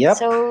 Yep.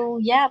 So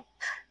yep.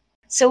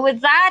 So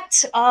with that,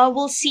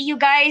 we'll see you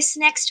guys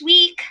next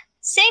week.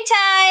 Same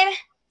time,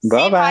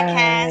 same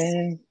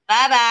podcast.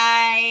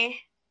 Bye-bye.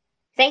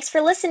 Thanks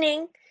for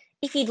listening.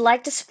 If you'd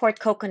like to support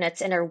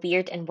Coconuts and our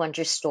weird and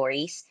wondrous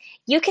stories,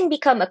 you can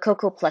become a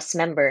Coco Plus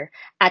member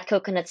at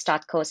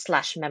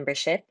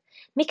coconuts.co/membership,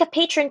 make a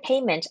patron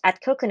payment at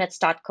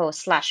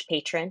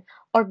coconuts.co/patron,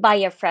 or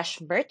buy our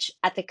fresh merch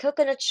at the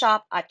Coconut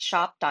Shop at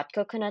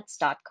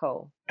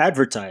shop.coconuts.co.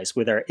 Advertise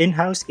with our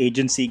in-house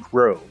agency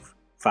Grove.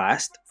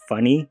 Fast,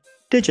 funny,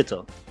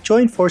 digital.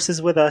 Join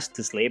forces with us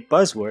to slay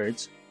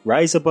buzzwords,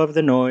 rise above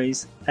the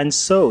noise, and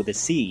sow the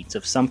seeds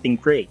of something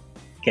great.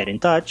 Get in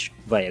touch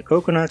via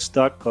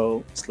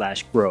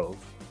coconuts.co/grove.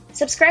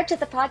 Subscribe to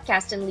the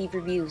podcast and leave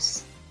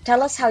reviews.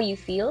 Tell us how you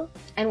feel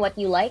and what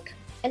you like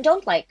and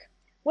don't like.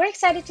 We're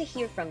excited to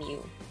hear from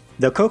you.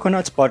 The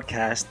Coconuts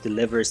Podcast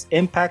delivers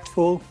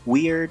impactful,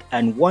 weird,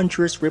 and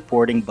wondrous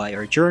reporting by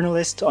our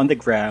journalists on the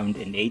ground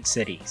in 8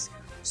 cities: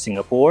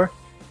 Singapore,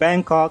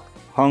 Bangkok,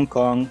 Hong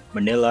Kong,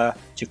 Manila,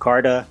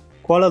 Jakarta,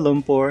 Kuala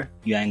Lumpur,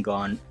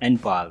 Yangon,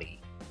 and Bali.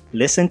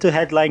 Listen to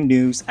headline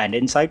news and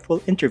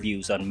insightful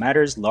interviews on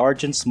matters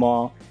large and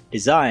small,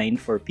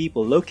 designed for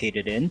people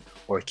located in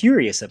or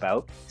curious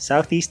about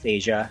Southeast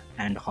Asia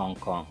and Hong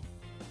Kong.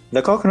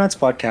 The Coconuts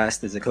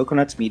Podcast is a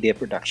Coconuts Media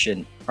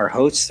production. Our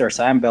hosts are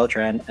Sam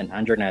Beltran and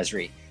Andrew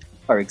Nasri.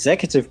 Our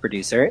executive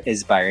producer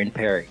is Byron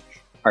Perry.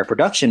 Our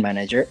production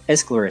manager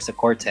is Clarissa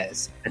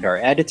Cortez. And our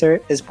editor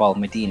is Paul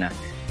Medina.